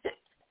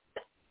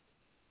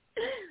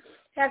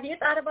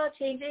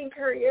changing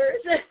careers?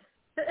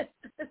 Let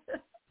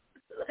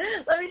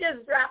me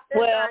just drop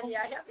this on you.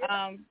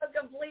 Have you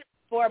completely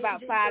for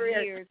about 5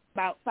 careers? years,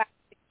 about 5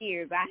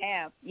 years, I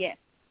have, yes.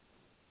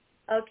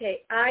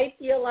 Okay, I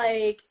feel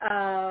like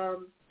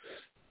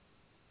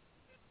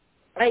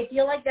I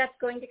feel like that's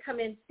going to come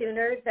in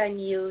sooner than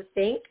you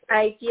think.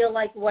 I feel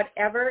like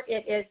whatever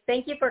it is,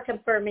 thank you for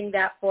confirming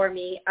that for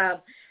me.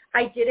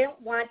 I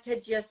didn't want to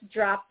just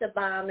drop the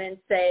bomb and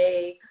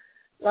say,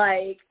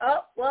 like,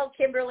 oh, well,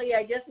 Kimberly,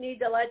 I just need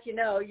to let you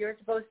know you're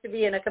supposed to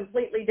be in a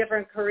completely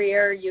different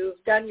career.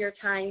 You've done your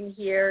time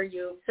here.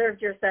 You've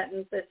served your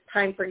sentence. It's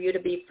time for you to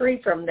be free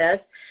from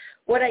this.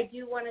 What I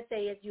do want to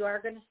say is you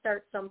are going to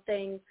start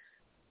something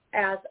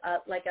as a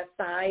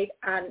side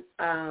on,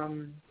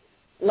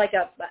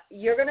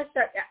 you're going to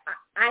start,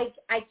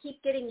 I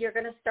keep getting, you're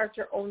going to start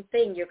your own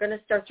thing. You're going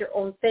to start your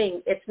own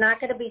thing. It's not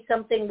going to be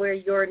something where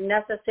you're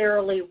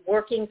necessarily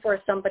working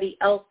for somebody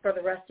else for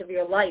the rest of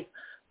your life.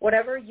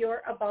 Whatever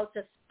you're about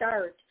to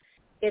start,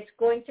 it's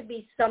going to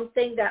be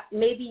something that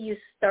maybe you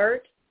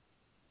start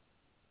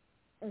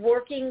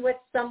working with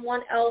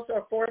someone else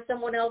or for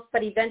someone else,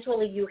 but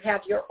eventually you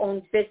have your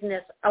own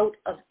business out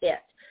of it.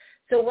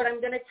 So what I'm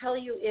going to tell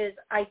you is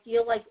I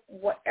feel like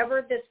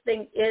whatever this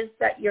thing is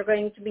that you're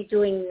going to be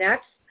doing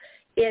next,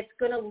 it's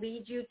going to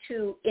lead you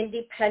to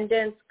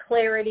independence,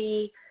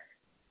 clarity.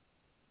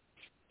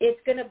 It's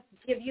going to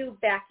give you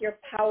back your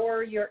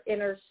power, your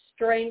inner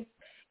strength.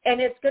 And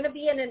it's going to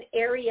be in an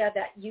area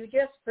that you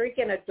just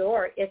freaking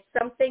adore. It's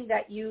something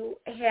that you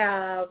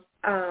have,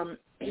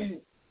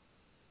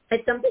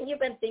 it's something you've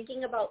been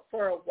thinking about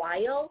for a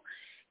while.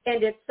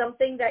 And it's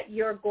something that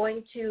you're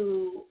going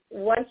to,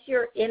 once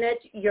you're in it,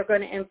 you're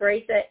going to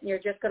embrace it, and you're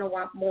just going to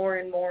want more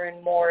and more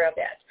and more of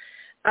it.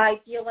 I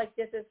feel like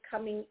this is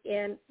coming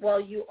in, well,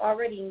 you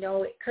already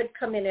know it could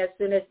come in as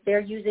soon as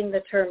they're using the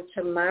term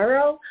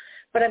tomorrow,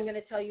 but I'm going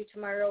to tell you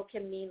tomorrow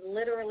can mean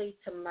literally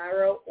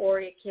tomorrow,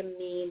 or it can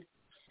mean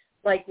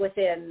like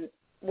within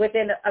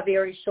a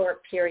very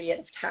short period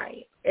of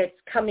time. It's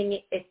coming,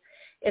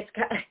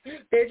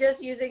 they're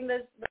just using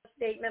the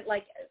statement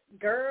like,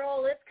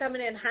 girl, it's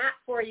coming in hot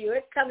for you.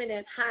 It's coming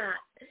in hot.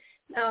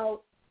 Now,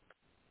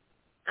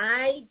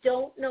 I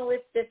don't know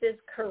if this is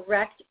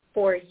correct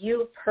for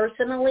you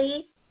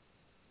personally,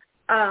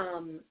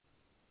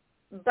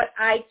 but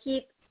I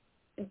keep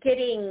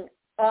getting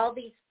all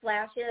these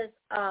flashes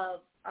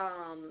of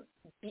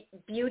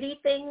beauty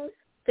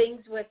things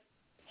with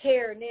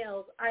hair,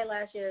 nails,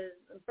 eyelashes,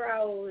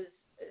 brows,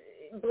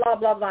 blah,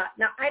 blah, blah.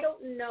 Now, I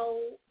don't know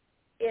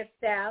if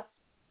that's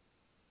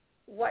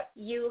what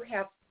you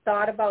have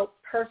thought about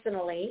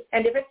personally.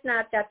 And if it's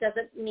not, that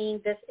doesn't mean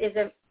this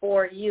isn't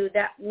for you.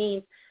 That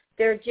means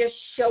they're just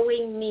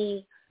showing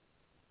me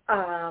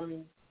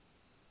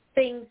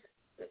things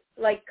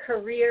like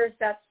careers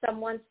that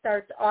someone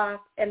starts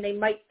off, and they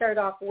might start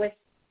off with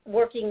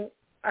working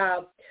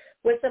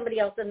with somebody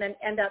else and then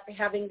end up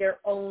having their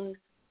own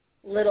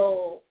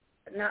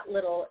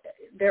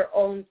their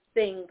own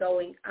thing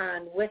going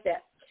on with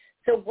it.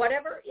 So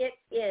whatever it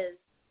is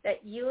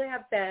that you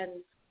have been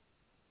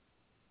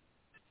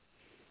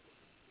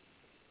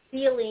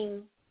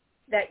feeling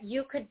that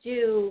you could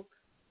do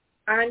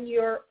on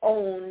your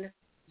own,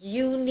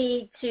 you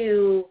need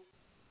to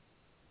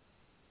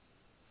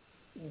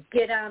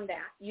get on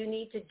that. You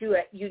need to do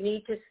it. You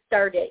need to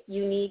start it.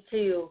 You need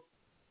to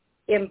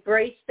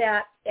embrace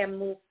that and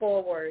move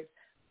forward.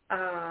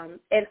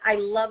 And I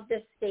love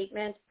this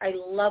statement. I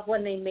love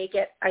when they make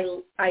it.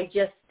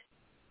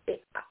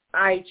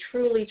 I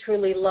truly,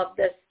 truly love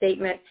this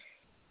statement.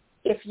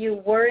 If you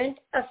weren't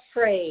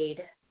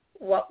afraid,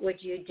 what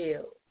would you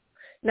do?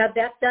 Now,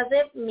 that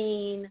doesn't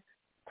mean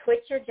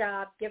quit your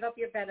job, give up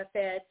your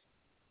benefits,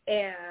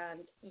 and,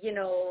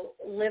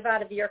 live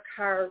out of your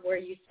car where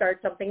you start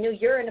something new.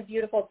 You're in a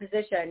beautiful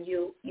position.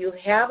 You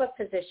have a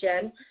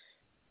position,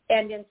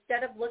 and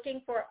instead of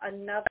looking for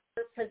another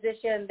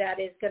position that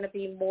is going to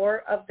be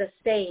more of the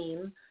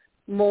same,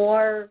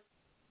 more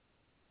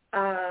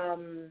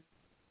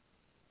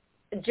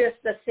just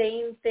the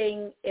same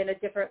thing in a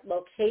different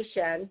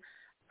location,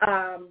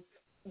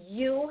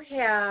 you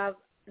have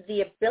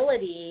the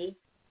ability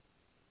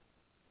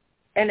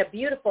and a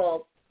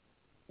beautiful,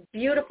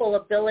 beautiful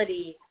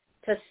ability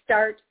to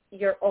start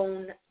your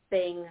own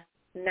thing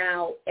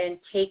now and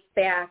take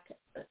back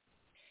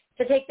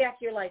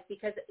your life,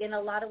 because in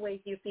a lot of ways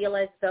you feel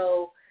as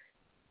though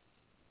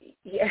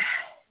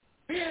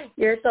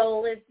your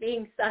soul is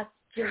being sucked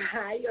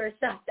dry or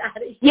sucked out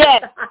of your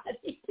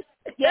body.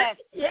 Yes.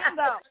 Yeah.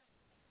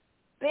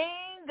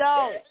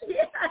 Bingo.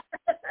 Yes.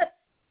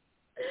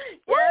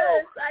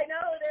 Yes, I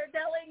know. They're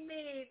telling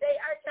me. They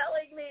are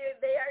telling me.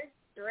 They are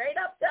straight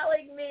up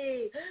telling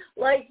me.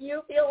 Like,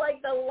 you feel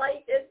like the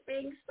light is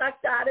being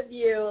sucked out of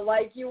you.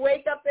 Like, you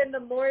wake up in the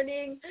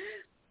morning,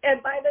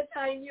 and by the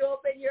time you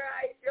open your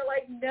eyes, you're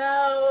like,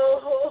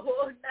 no,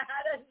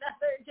 not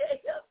another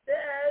day of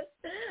this.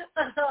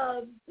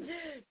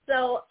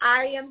 So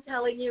I am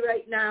telling you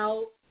right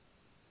now,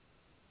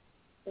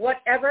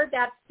 whatever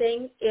that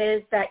thing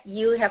is that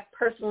you have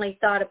personally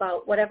thought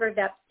about, whatever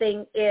that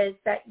thing is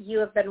that you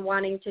have been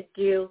wanting to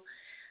do,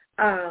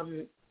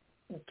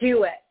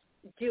 do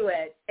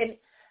it. And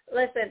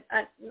listen,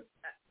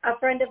 a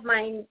friend of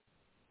mine,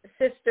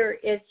 sister,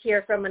 is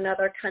here from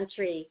another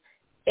country,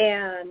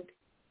 and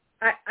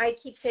I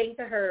keep saying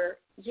to her,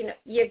 you know,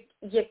 you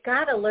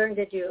got to learn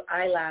to do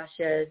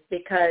eyelashes,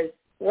 because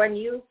when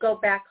you go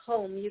back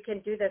home, you can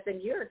do this,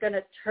 and you're going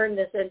to turn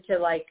this into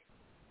like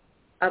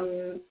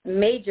a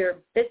major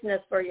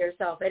business for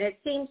yourself. And it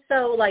seems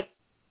so like,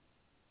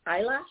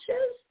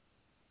 eyelashes,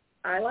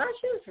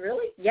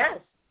 really? Yes.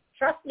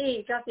 Trust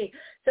me.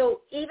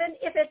 So even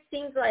if it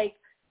seems like,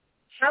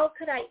 how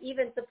could I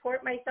even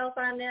support myself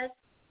on this?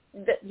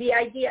 The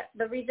idea,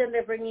 the reason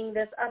they're bringing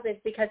this up is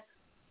because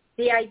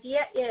the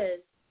idea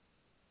is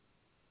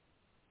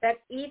that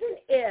even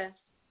if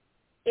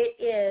it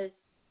is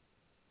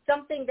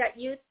something that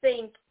you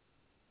think,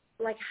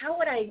 like, how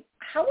would I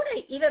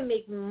even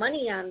make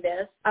money on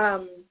this?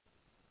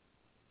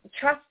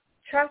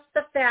 Trust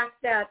the fact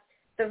that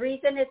the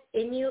reason it's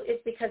in you is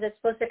because it's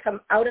supposed to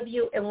come out of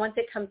you, and once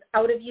it comes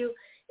out of you,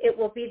 it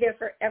will be there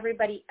for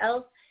everybody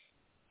else,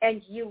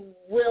 and you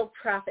will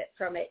profit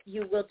from it.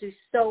 You will do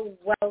so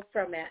well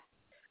from it,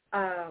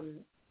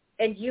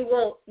 and you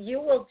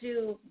will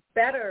do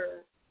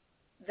better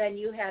than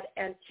you had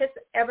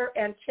ever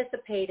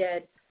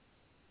anticipated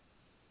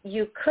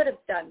you could have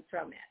done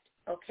from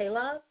it. Okay,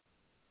 love?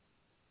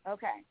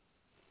 Okay.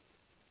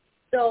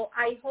 So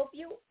I hope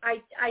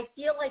I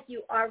feel like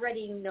you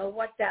already know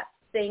what that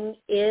thing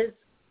is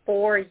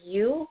for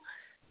you.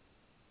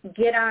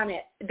 Get on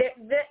it.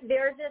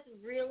 There's this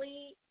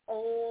really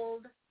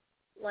old,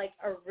 like,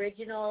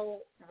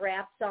 original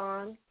rap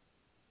song,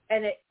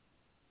 and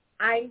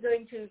I'm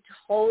going to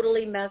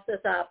totally mess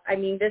this up. I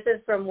mean, this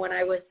is from when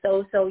I was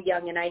so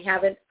young, and I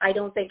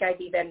don't think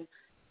I've even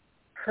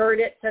heard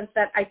it since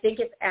then. I think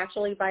it's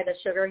actually by the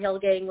Sugar Hill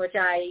Gang, which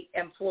I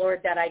am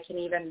floored that I can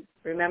even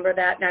remember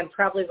that, and I'm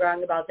probably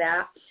wrong about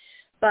that.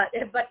 But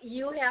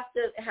you have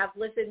to have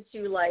listened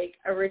to, like,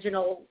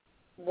 original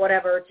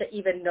whatever to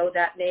even know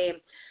that name.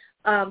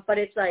 But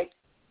it's like,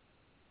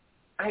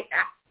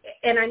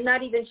 and I'm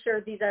not even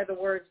sure these are the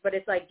words, but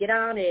it's like, get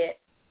on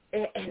it,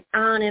 and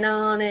on and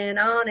on and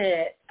on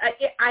it.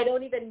 I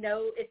don't even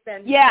know. It's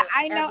been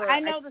forever. I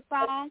know the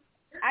song.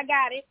 I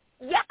got it.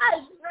 Yes,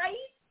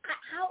 right?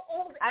 How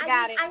old? I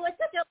got it. I was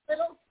such a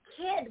little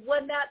kid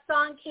when that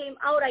song came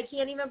out. I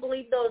can't even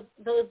believe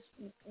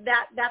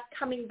that's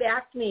coming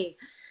back to me.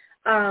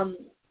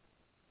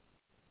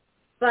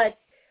 But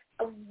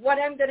what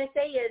I'm going to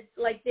say is,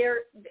 like,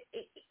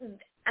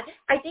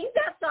 I think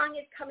that song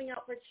is coming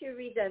out for two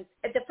reasons.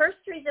 The first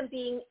reason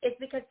being is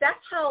because that's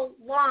how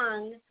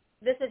long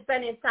this has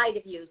been inside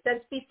of you,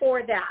 since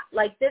before that.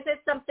 Like, this is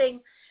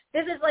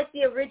like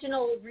the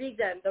original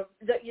reason,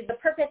 the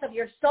purpose of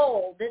your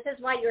soul. This is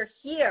why you're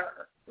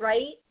here,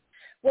 right?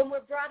 When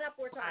we're brought up,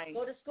 we're taught,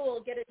 go to school,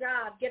 get a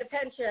job, get a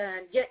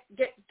pension, get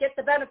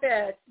the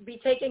benefits, be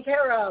taken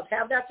care of,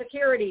 have that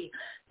security.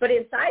 But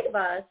inside of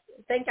us,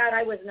 thank God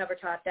I was never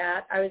taught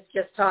that. I was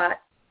just taught,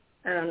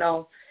 I don't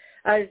know.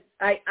 I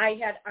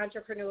had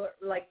entrepreneurs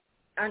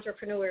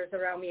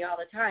around me all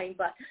the time,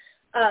 but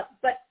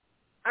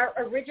our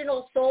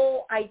original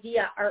soul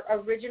idea, our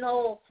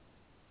original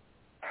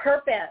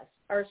purpose,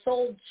 our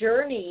soul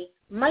journey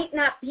might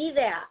not be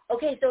that.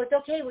 Okay, so it's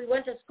okay. We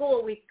went to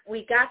school.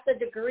 We got the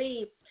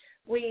degree.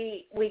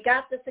 We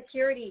got the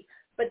security.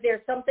 But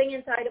there's something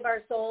inside of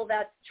our soul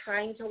that's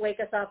trying to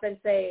wake us up and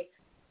say,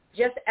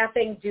 just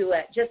effing do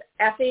it. Just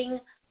effing.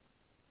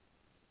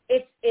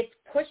 It's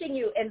pushing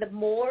you. And the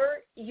more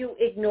you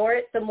ignore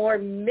it, the more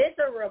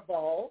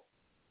miserable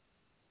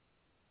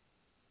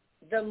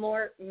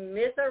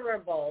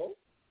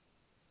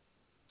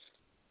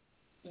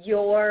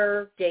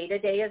your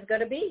day-to-day is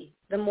going to be.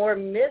 The more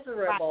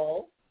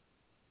miserable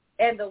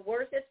and the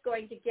worse it's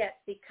going to get,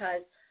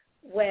 because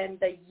when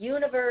the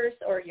universe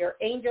or your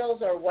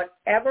angels or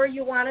whatever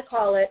you want to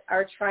call it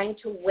are trying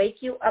to wake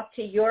you up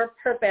to your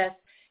purpose,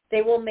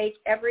 they will make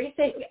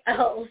everything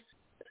else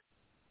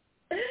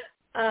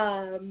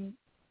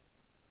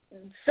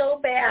so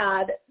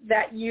bad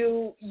that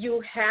you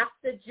have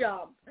to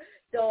jump.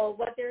 So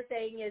what they're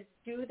saying is,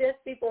 do this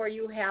before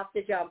you have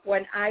to jump.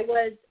 When I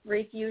was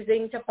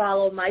refusing to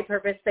follow my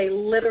purpose, they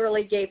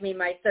literally gave me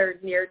my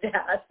third near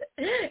death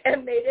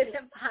and made it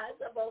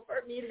impossible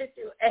for me to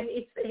do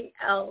anything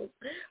else,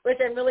 which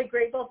I'm really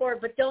grateful for.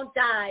 But don't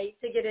die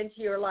to get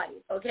into your life,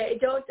 okay?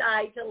 Don't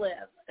die to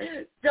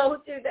live.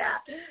 Don't do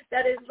that.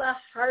 That is the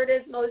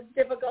hardest, most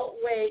difficult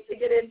way to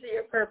get into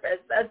your purpose.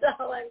 That's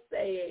all I'm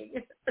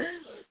saying.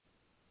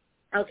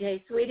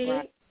 Okay, sweetie?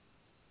 Right.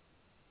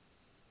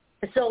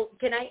 So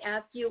can I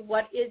ask you,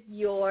 what is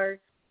your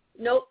 –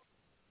 nope,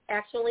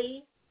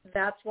 actually,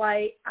 that's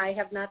why I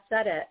have not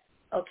said it.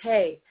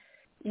 Okay.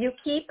 You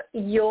keep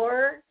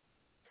your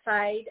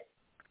side,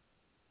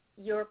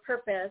 your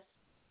purpose.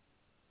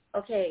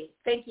 Okay,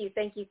 thank you.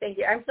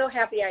 I'm so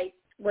happy I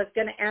was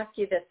going to ask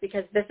you this,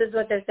 because this is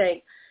what they're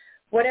saying.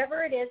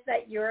 Whatever it is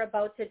that you're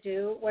about to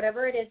do,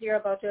 whatever it is you're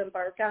about to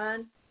embark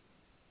on,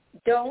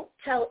 don't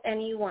tell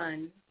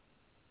anyone.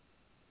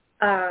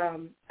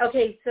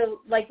 Okay,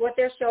 so like what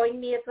they're showing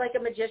me, it's like a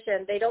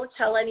magician. They don't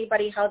tell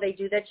anybody how they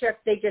do their trick.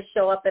 They just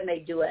show up and they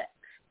do it.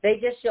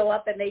 They just show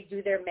up and they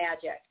do their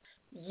magic.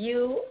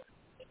 You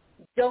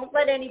don't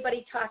let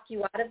anybody talk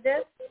you out of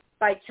this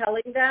by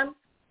telling them,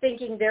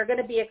 thinking they're going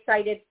to be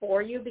excited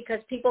for you, because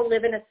people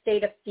live in a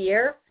state of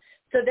fear.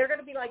 So they're going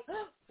to be like,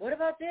 oh, what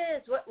about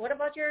this? What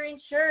about your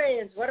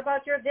insurance? What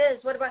about your this?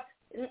 What about,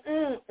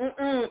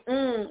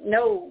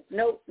 no.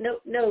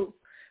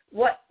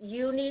 What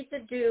you need to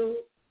do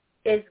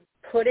is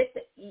put it,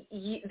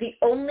 the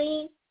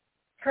only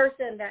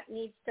person that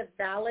needs to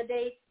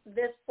validate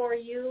this for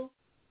you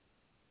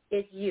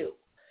is you.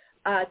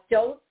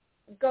 Don't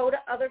go to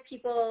other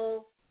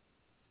people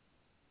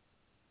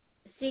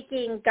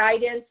seeking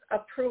guidance,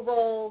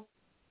 approval,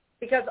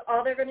 because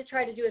all they're going to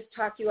try to do is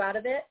talk you out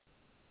of it,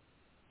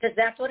 because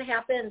that's what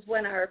happens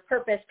when our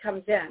purpose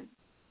comes in.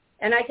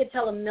 And I could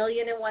tell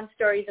 1,000,001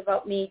 stories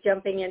about me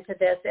jumping into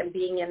this and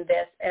being in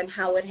this and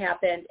how it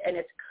happened, and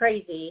it's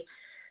crazy.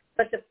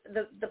 But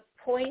the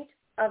point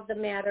of the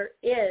matter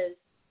is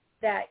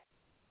that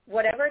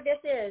whatever this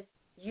is,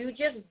 you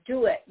just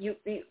do it. You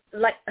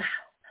like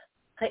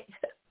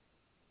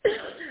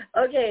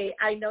okay,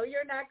 I know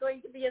you're not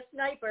going to be a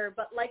sniper,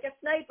 but like a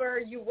sniper,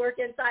 you work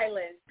in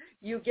silence.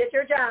 You get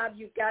your job,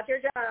 you've got your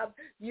job,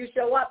 you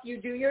show up,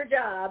 you do your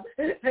job,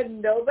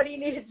 and nobody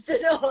needs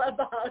to know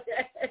about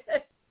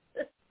it.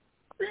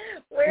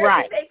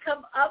 Where do they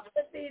come up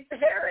with these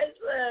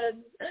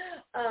comparisons?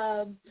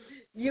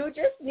 You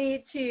just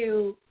need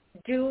to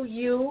do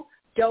you.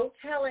 Don't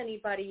tell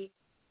anybody.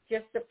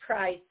 Just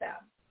surprise them.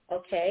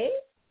 Okay?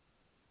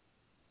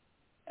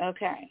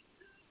 Okay.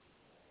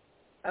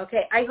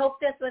 Okay. I hope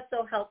this was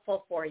so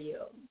helpful for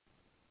you.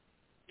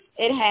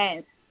 It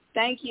has.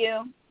 Thank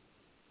you.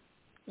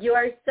 You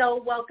are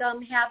so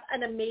welcome. Have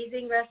an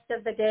amazing rest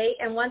of the day.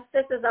 And once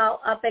this is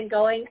all up and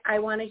going, I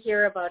want to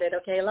hear about it.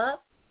 Okay, love?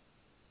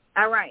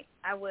 All right.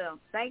 I will.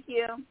 Thank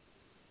you.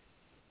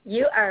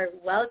 You are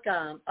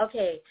welcome.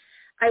 Okay.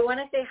 I want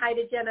to say hi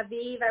to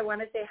Genevieve. I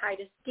want to say hi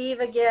to Steve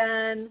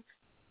again.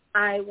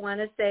 I want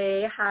to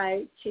say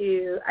hi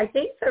to, I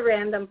think the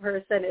random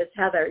person is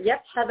Heather.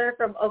 Yep, Heather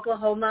from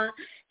Oklahoma.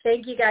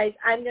 Thank you, guys.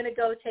 I'm going to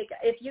go take,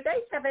 if you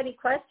guys have any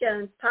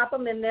questions, pop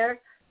them in there.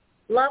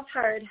 Love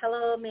Heart,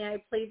 hello, may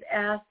I please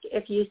ask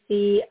if you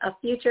see a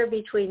future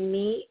between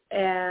me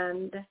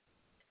and,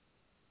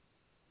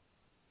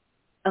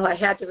 oh, I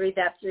had to read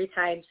that 3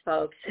 times,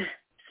 folks.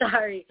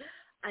 Sorry,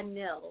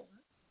 Anil.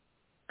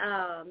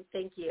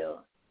 Thank you.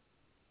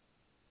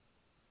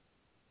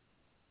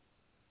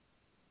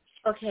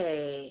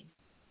 Okay.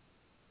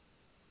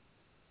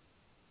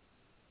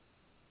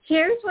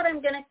 Here's what I'm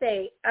going to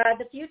say.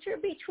 The future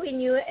between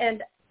you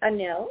and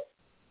Anil,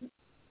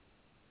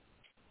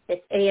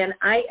 it's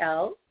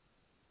A-N-I-L,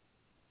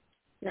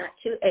 not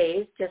 2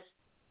 A's, just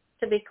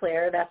to be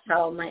clear. That's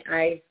how my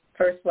eyes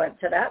first went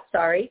to that.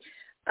 Sorry.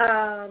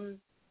 I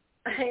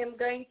am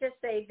going to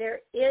say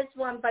there is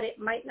one, but it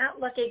might not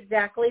look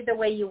exactly the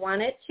way you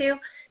want it to.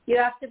 You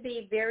have to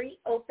be very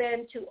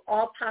open to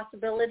all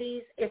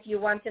possibilities if you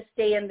want to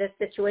stay in this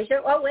situation.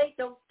 Oh, wait,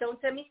 don't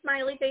send me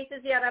smiley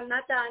faces yet. I'm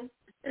not done.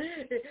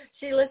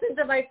 She listened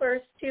to my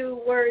first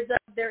 2 words of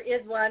there is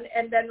one,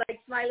 and then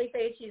like smiley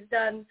face, she's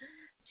done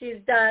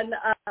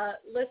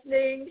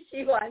listening.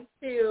 She wants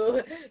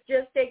to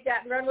just take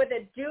that and run with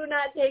it. Do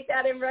not take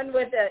that and run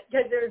with it,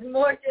 because there's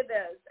more to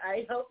this.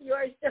 I hope you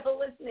are still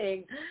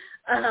listening.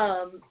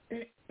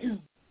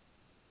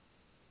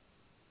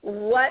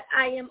 What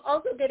I am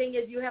also getting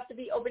is you have to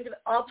be open to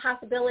all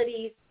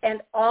possibilities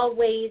and all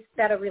ways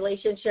that a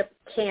relationship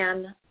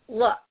can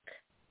look.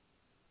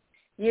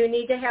 You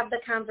need to have the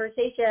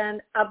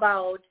conversation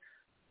about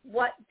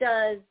what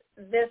does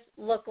this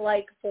look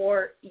like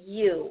for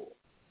you?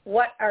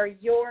 What are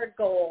your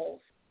goals,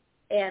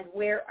 and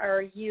where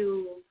are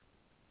you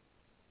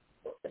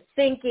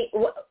thinking?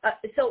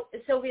 So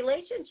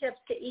relationships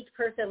to each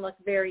person look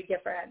very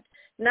different.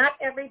 Not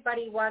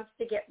everybody wants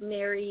to get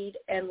married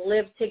and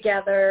live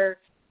together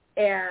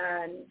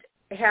and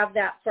have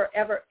that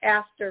forever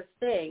after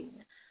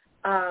thing.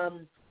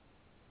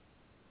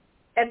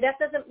 And that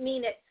doesn't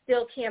mean it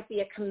still can't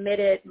be a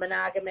committed,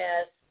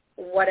 monogamous,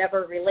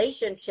 whatever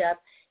relationship.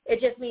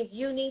 It just means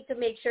you need to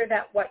make sure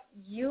that what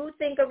you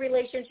think a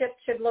relationship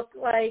should look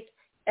like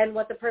and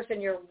what the person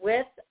you're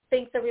with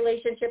thinks a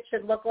relationship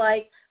should look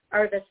like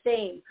are the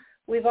same.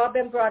 We've all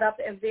been brought up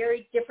in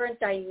very different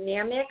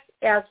dynamics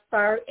as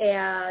far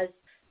as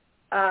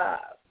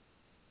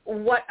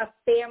what a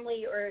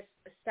family or a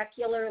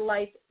secular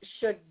life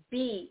should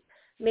be.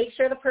 Make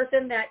sure the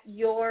person that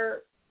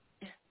you're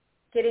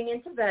getting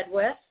into bed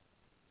with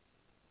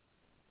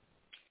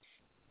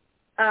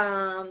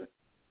has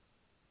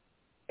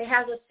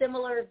a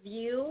similar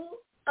view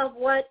of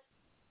what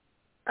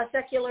a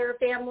secular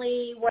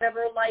family,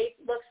 whatever life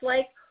looks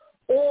like,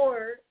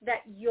 or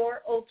that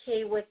you're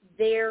okay with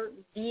their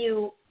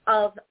view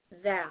of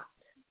that.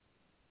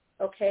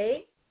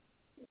 Okay?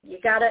 You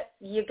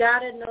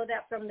gotta know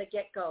that from the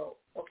get-go,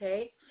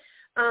 okay?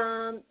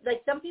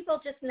 Like some people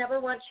just never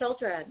want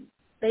children.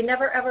 They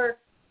never ever,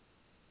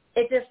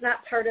 it's just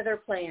not part of their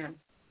plan.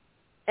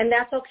 And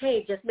that's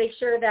okay. Just make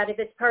sure that if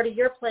it's part of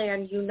your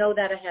plan, you know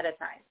that ahead of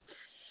time.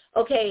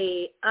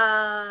 Okay,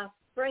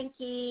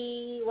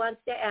 Frankie wants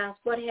to ask,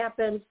 what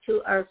happens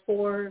to our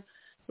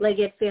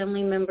four-legged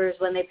family members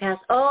when they pass?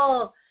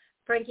 Oh,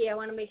 Frankie, I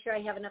want to make sure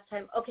I have enough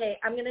time. Okay,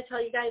 I'm going to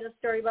tell you guys a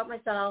story about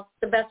myself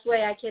the best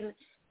way I can.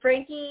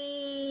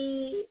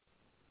 Frankie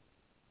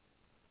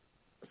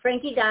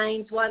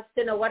Dines wants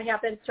to know what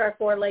happens to our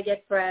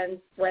four-legged friends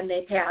when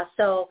they pass.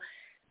 So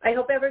I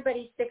hope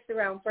everybody sticks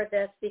around for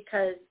this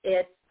because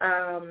it's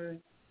a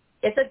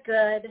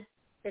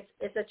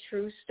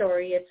true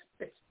story. It's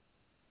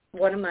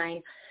one of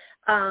mine.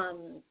 I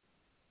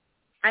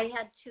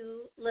had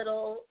two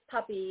little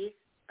puppies.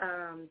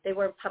 They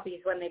weren't puppies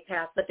when they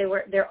passed, but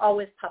they're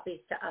always puppies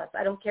to us.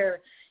 I don't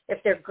care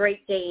if they're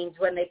Great Danes.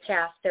 When they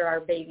pass, they're our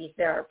babies.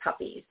 They're our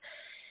puppies.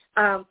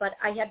 But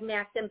I had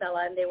Max and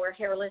Bella, and they were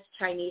hairless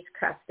Chinese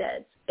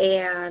crusteds.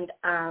 And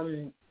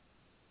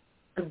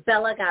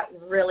Bella got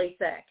really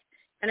sick.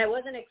 And I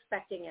wasn't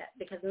expecting it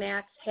because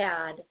Max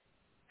had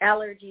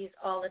allergies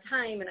all the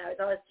time, and I was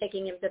always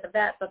taking him to the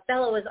vet. But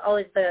Bella was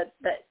always the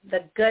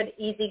good,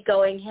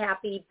 easygoing,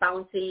 happy,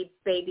 bouncy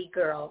baby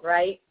girl,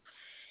 right?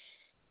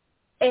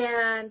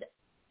 And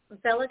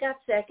Bella got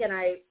sick, and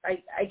I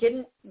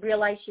didn't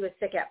realize she was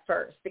sick at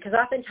first because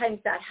oftentimes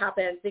that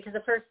happens because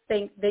the first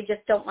thing, they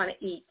just don't want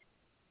to eat,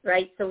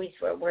 right? So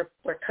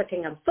we're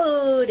cooking them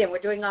food, and we're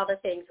doing all the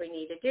things we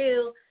need to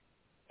do.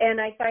 And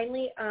I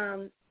finally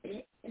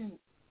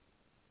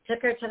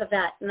took her to the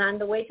vet. And on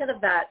the way to the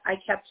vet, I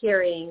kept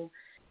hearing,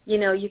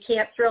 you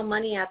can't throw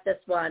money at this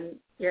one.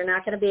 You're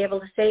not going to be able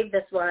to save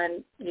this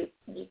one.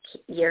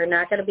 You're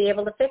not going to be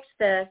able to fix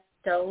this.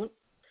 Don't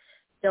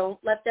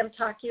let them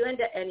talk you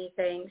into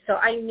anything. So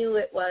I knew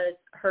it was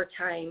her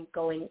time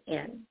going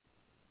in.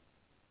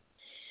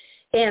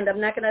 And I'm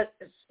not going to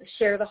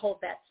share the whole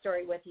vet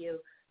story with you,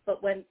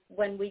 but when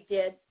I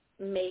did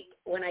make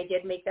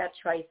that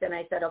choice and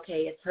I said,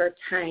 okay, it's her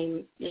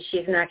time.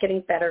 She's not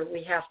getting better.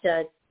 We have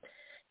to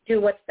do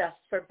what's best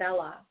for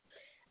Bella.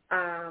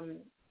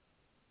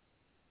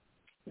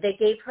 They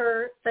gave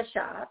her the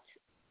shot,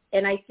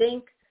 and I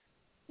think,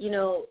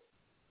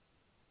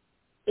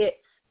 it's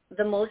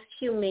the most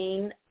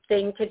humane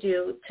thing to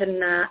do to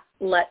not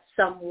let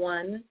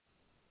someone,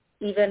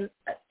 even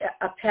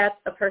a pet,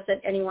 a person,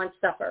 anyone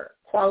suffer.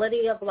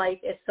 Quality of life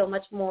is so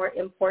much more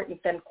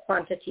important than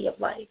quantity of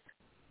life.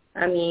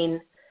 I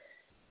mean,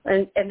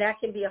 and that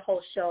can be a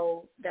whole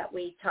show that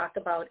we talk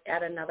about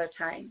at another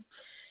time.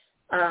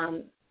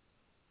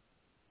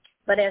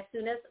 But as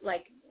soon as,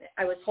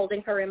 I was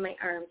holding her in my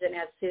arms, and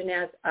as soon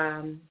as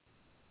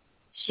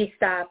she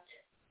stopped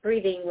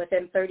breathing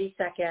within 30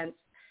 seconds,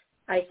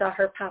 I saw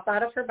her pop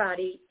out of her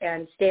body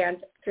and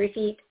stand 3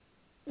 feet,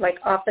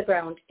 off the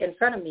ground in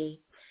front of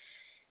me.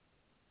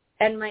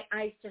 And my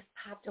eyes just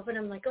popped open.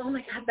 I'm like, oh,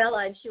 my God,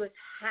 Bella. And she was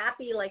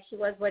happy like she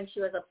was when she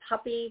was a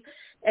puppy.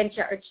 And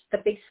the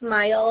big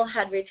smile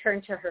had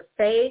returned to her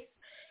face.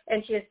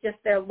 And she was just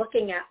there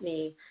looking at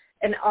me.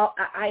 And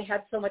I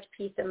had so much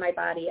peace in my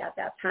body at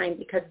that time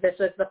because this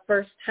was the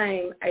first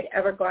time I'd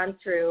ever gone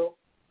through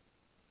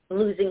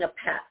losing a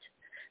pet,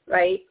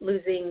 right?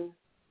 Losing,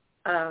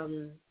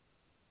 a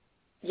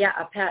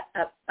pet.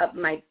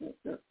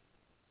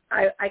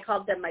 I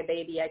called them my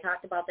baby. I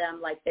talked about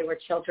them like they were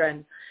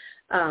children.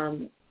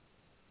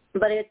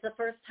 But it's the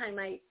first time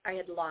I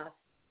had lost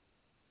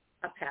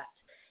a pet.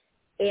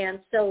 And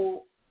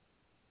so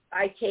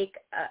I take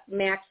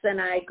Max and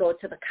I go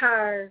to the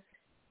car,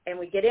 and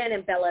we get in,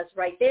 and Bella's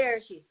right there.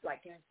 She's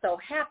so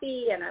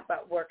happy,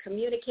 but we're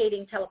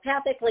communicating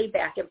telepathically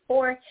back and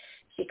forth.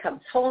 She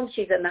comes home.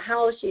 She's in the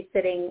house. She's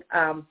sitting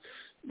a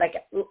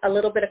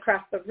little bit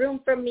across the room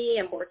from me,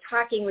 and we're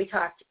talking. We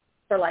talked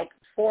for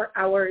 4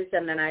 hours,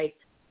 and then I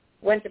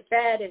went to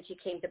bed, and she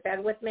came to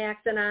bed with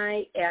Max and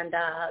I, and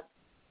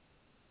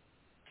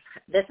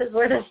this is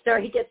where the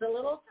story gets a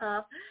little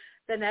tough.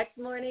 The next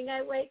morning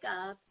I wake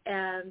up,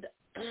 and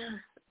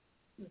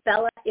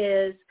Bella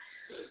is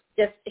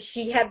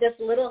she had this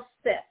little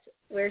sit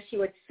where she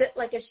would sit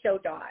like a show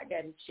dog,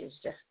 and she was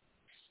just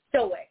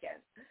stoic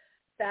and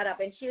sat up,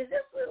 and she was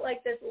just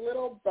like this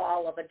little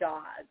ball of a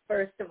dog,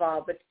 first of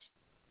all, but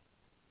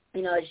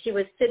she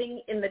was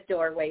sitting in the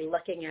doorway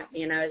looking at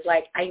me, and I was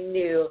like, I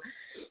knew.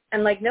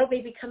 I'm like, no,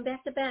 baby, come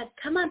back to bed.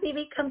 Come on,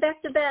 baby, come back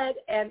to bed.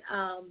 And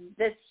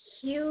this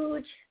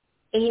huge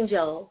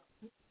angel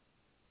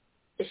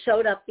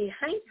showed up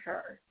behind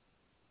her,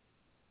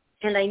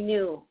 and I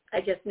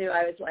just knew.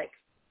 I was like,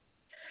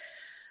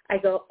 I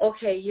go,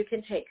 okay, you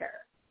can take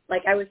her.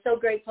 I was so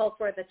grateful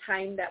for the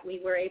time that we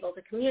were able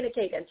to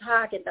communicate and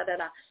talk and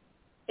da-da-da.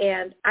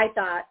 And I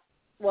thought,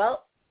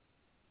 well,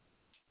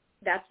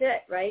 that's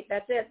it, right?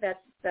 That's it.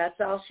 That's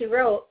all she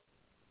wrote.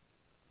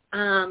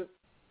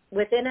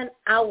 Within an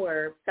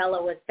hour,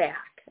 Bella was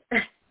back.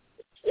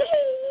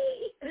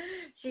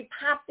 She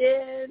popped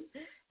in,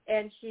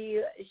 and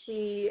she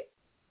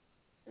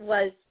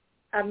was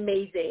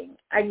amazing.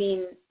 I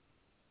mean,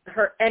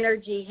 her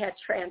energy had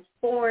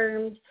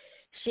transformed.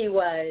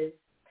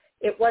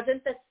 It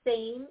wasn't the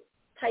same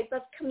type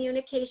of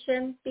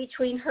communication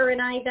between her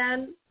and I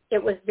then.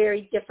 It was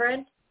very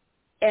different,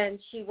 and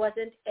she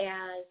wasn't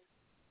as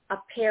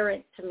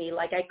apparent to me.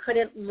 Like I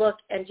couldn't look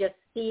and just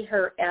see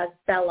her as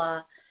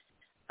Bella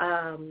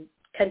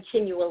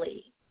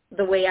continually,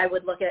 the way I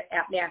would look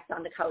at Max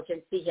on the couch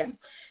and see him.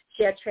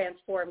 She had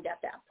transformed at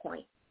that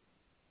point.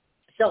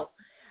 So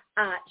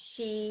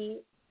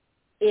she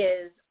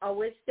is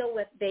always still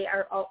with, they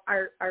are,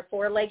 our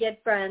four-legged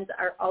friends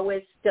are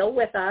always still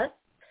with us.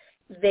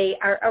 They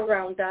are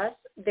around us.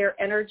 Their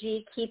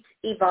energy keeps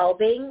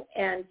evolving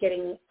and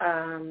getting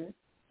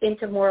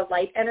into more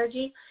light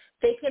energy.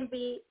 They can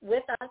be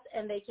with us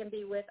and they can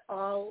be with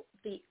all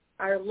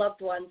our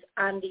loved ones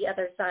on the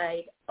other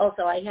side.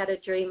 Also, I had a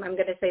dream. I'm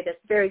going to say this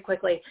very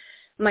quickly.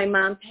 My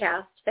mom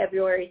passed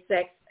February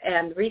 6th,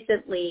 and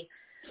recently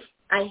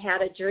I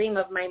had a dream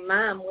of my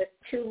mom with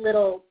two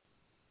little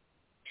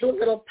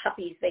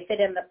puppies. They fit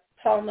in the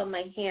palm of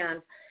my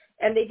hand,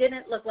 and they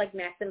didn't look like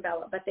Max and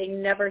Bella, but they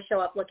never show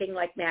up looking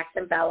like Max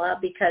and Bella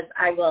because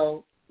I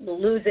will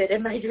lose it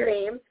in my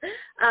dreams.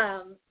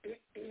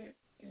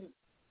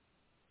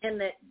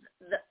 And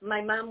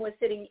my mom was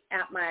sitting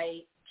at my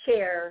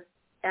chair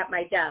at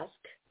my desk.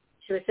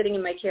 She was sitting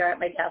in my chair at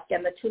my desk,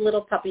 and the two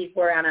little puppies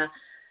were on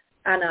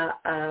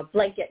a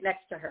blanket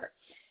next to her.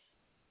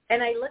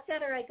 And I looked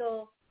at her. I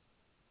go,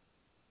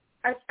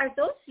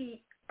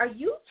 "Are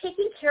you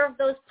taking care of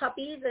those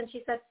puppies?" And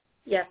she said,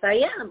 "Yes,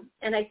 I am."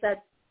 And I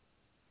said,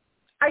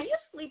 "Are you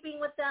sleeping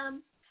with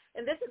them?"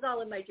 And this is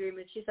all in my dream.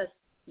 And she says,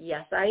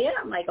 "Yes, I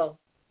am." I go,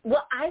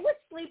 "Well, I would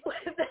sleep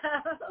with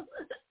them."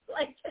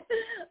 like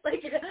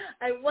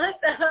I want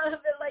them.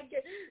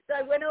 So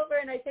I went over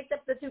and I picked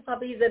up the two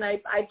puppies and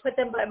I put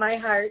them by my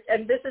heart.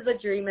 And this is a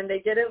dream, and they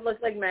didn't look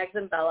like Max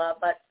and Bella,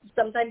 but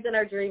sometimes in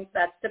our dreams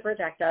that's to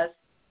protect us.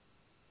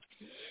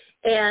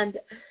 And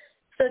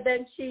so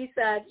then she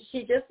said,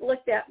 she just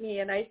looked at me,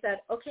 and I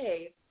said,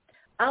 "Okay,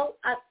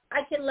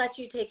 I can let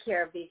you take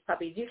care of these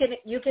puppies.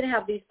 You can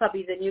have these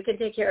puppies and you can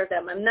take care of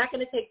them. I'm not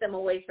going to take them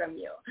away from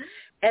you."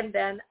 And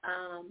then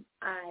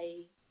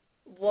I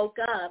woke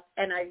up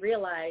and I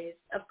realized,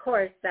 of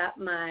course, that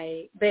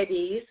my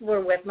babies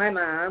were with my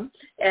mom,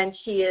 and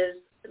she is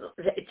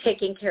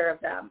taking care of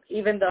them,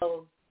 even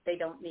though they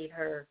don't need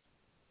her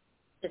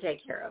to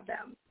take care of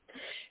them.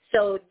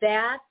 So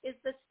that is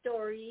the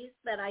stories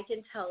that I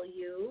can tell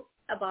you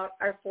about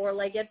our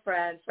four-legged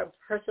friends from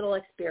personal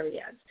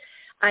experience.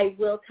 I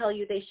will tell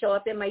you they show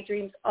up in my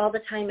dreams all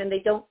the time, and they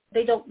don't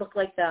look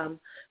like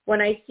them.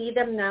 When I see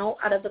them now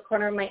out of the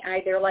corner of my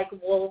eye, they're like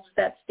wolves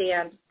that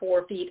stand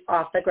 4 feet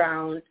off the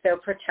ground. They're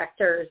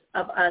protectors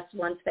of us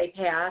once they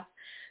pass.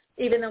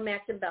 Even though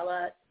Max and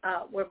Bella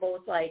were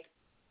both like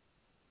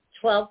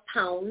 12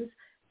 pounds,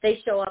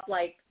 they show up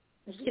like,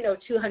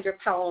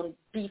 200-pound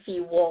beefy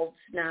wolves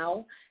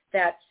now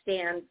that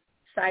stand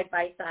side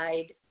by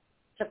side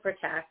to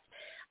protect.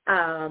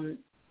 And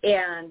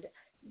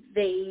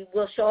they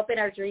will show up in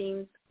our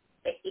dreams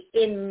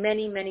in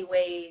many, many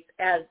ways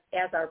as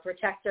our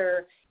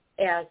protector,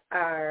 as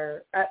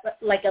our,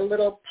 like a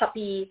little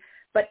puppy,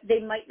 but they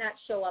might not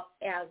show up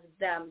as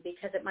them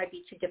because it might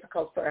be too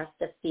difficult for us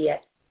to see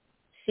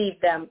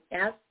them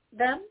as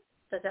them.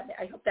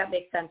 I hope that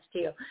makes sense to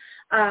you.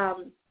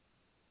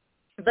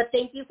 But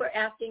thank you for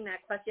asking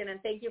that question, and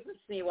thank you for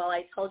listening while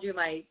I told you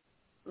my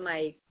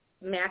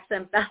Max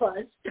and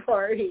Bella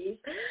stories.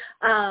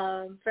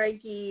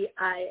 Frankie,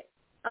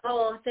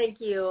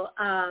 thank you.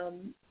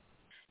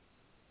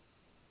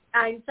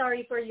 I'm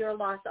sorry for your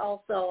loss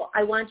also.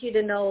 I want you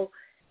to know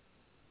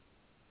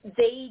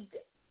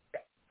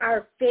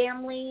our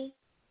family,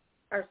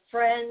 our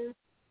friends,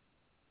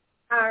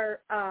 our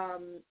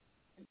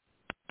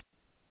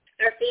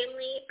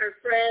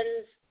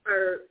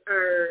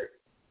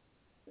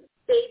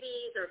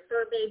babies, our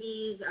fur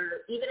babies,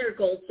 even our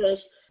goldfish,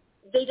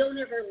 they don't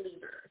ever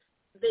leave us.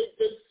 They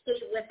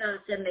stay with us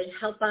and they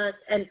help us.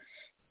 And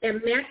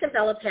Max and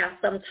Bella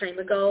passed some time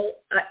ago,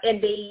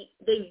 and they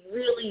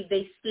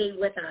stay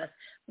with us.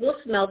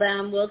 We'll smell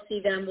them, we'll see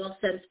them, we'll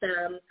sense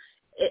them,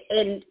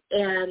 and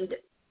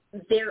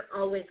they're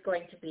always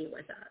going to be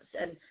with us.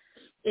 And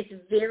it's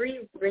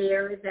very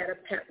rare that a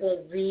pet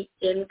will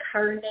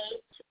reincarnate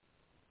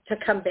to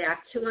come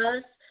back to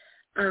us.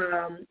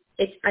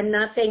 I'm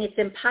not saying it's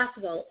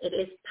impossible. It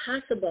is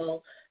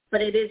possible,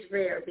 but it is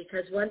rare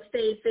because once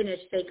they finish,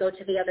 they go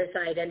to the other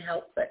side and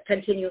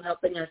continue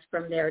helping us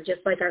from there,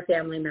 just like our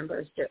family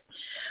members do.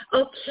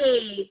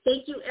 Okay,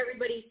 thank you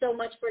everybody so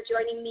much for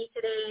joining me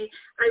today.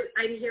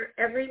 I'm here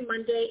every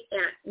Monday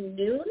at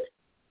noon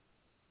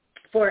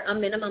for a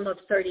minimum of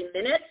 30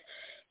 minutes.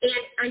 And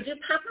I do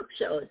pop-up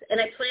shows, and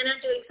I plan on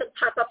doing some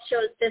pop-up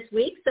shows this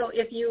week. So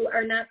if you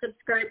are not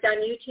subscribed on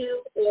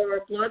YouTube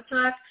or Blog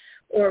Talk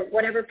or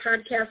whatever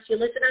podcast you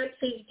listen on,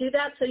 please do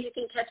that so you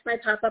can catch my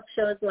pop-up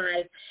shows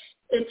live.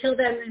 Until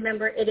then,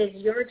 remember, it is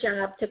your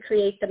job to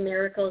create the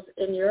miracles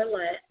in your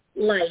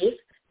life.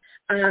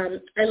 I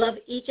love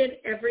each and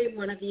every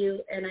one of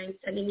you, and I'm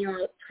sending you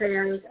out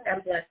prayers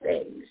and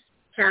blessings.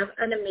 Have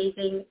an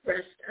amazing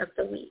rest of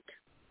the week.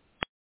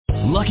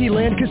 Lucky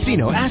Land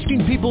Casino,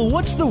 asking people,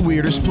 what's the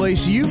weirdest place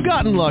you've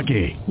gotten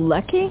lucky?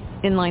 Lucky?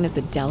 In line at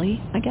the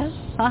deli, I guess?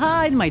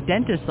 Aha, in my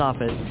dentist's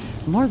office.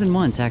 More than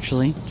once,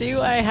 actually.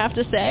 Do I have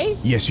to say?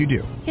 Yes, you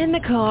do. In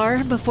the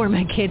car before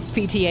my kids'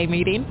 PTA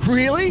meeting.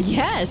 Really?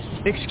 Yes.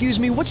 Excuse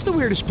me, what's the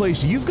weirdest place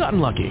you've gotten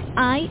lucky?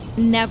 I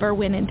never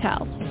win and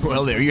tell.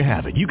 Well, there you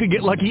have it. You can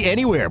get lucky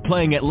anywhere,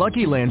 playing at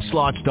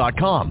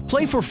LuckyLandSlots.com.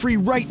 Play for free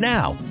right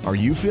now. Are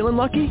you feeling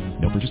lucky?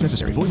 No purchase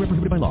necessary. Void where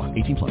prohibited by law.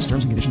 18+.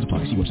 Terms and conditions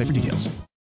apply. See website for details.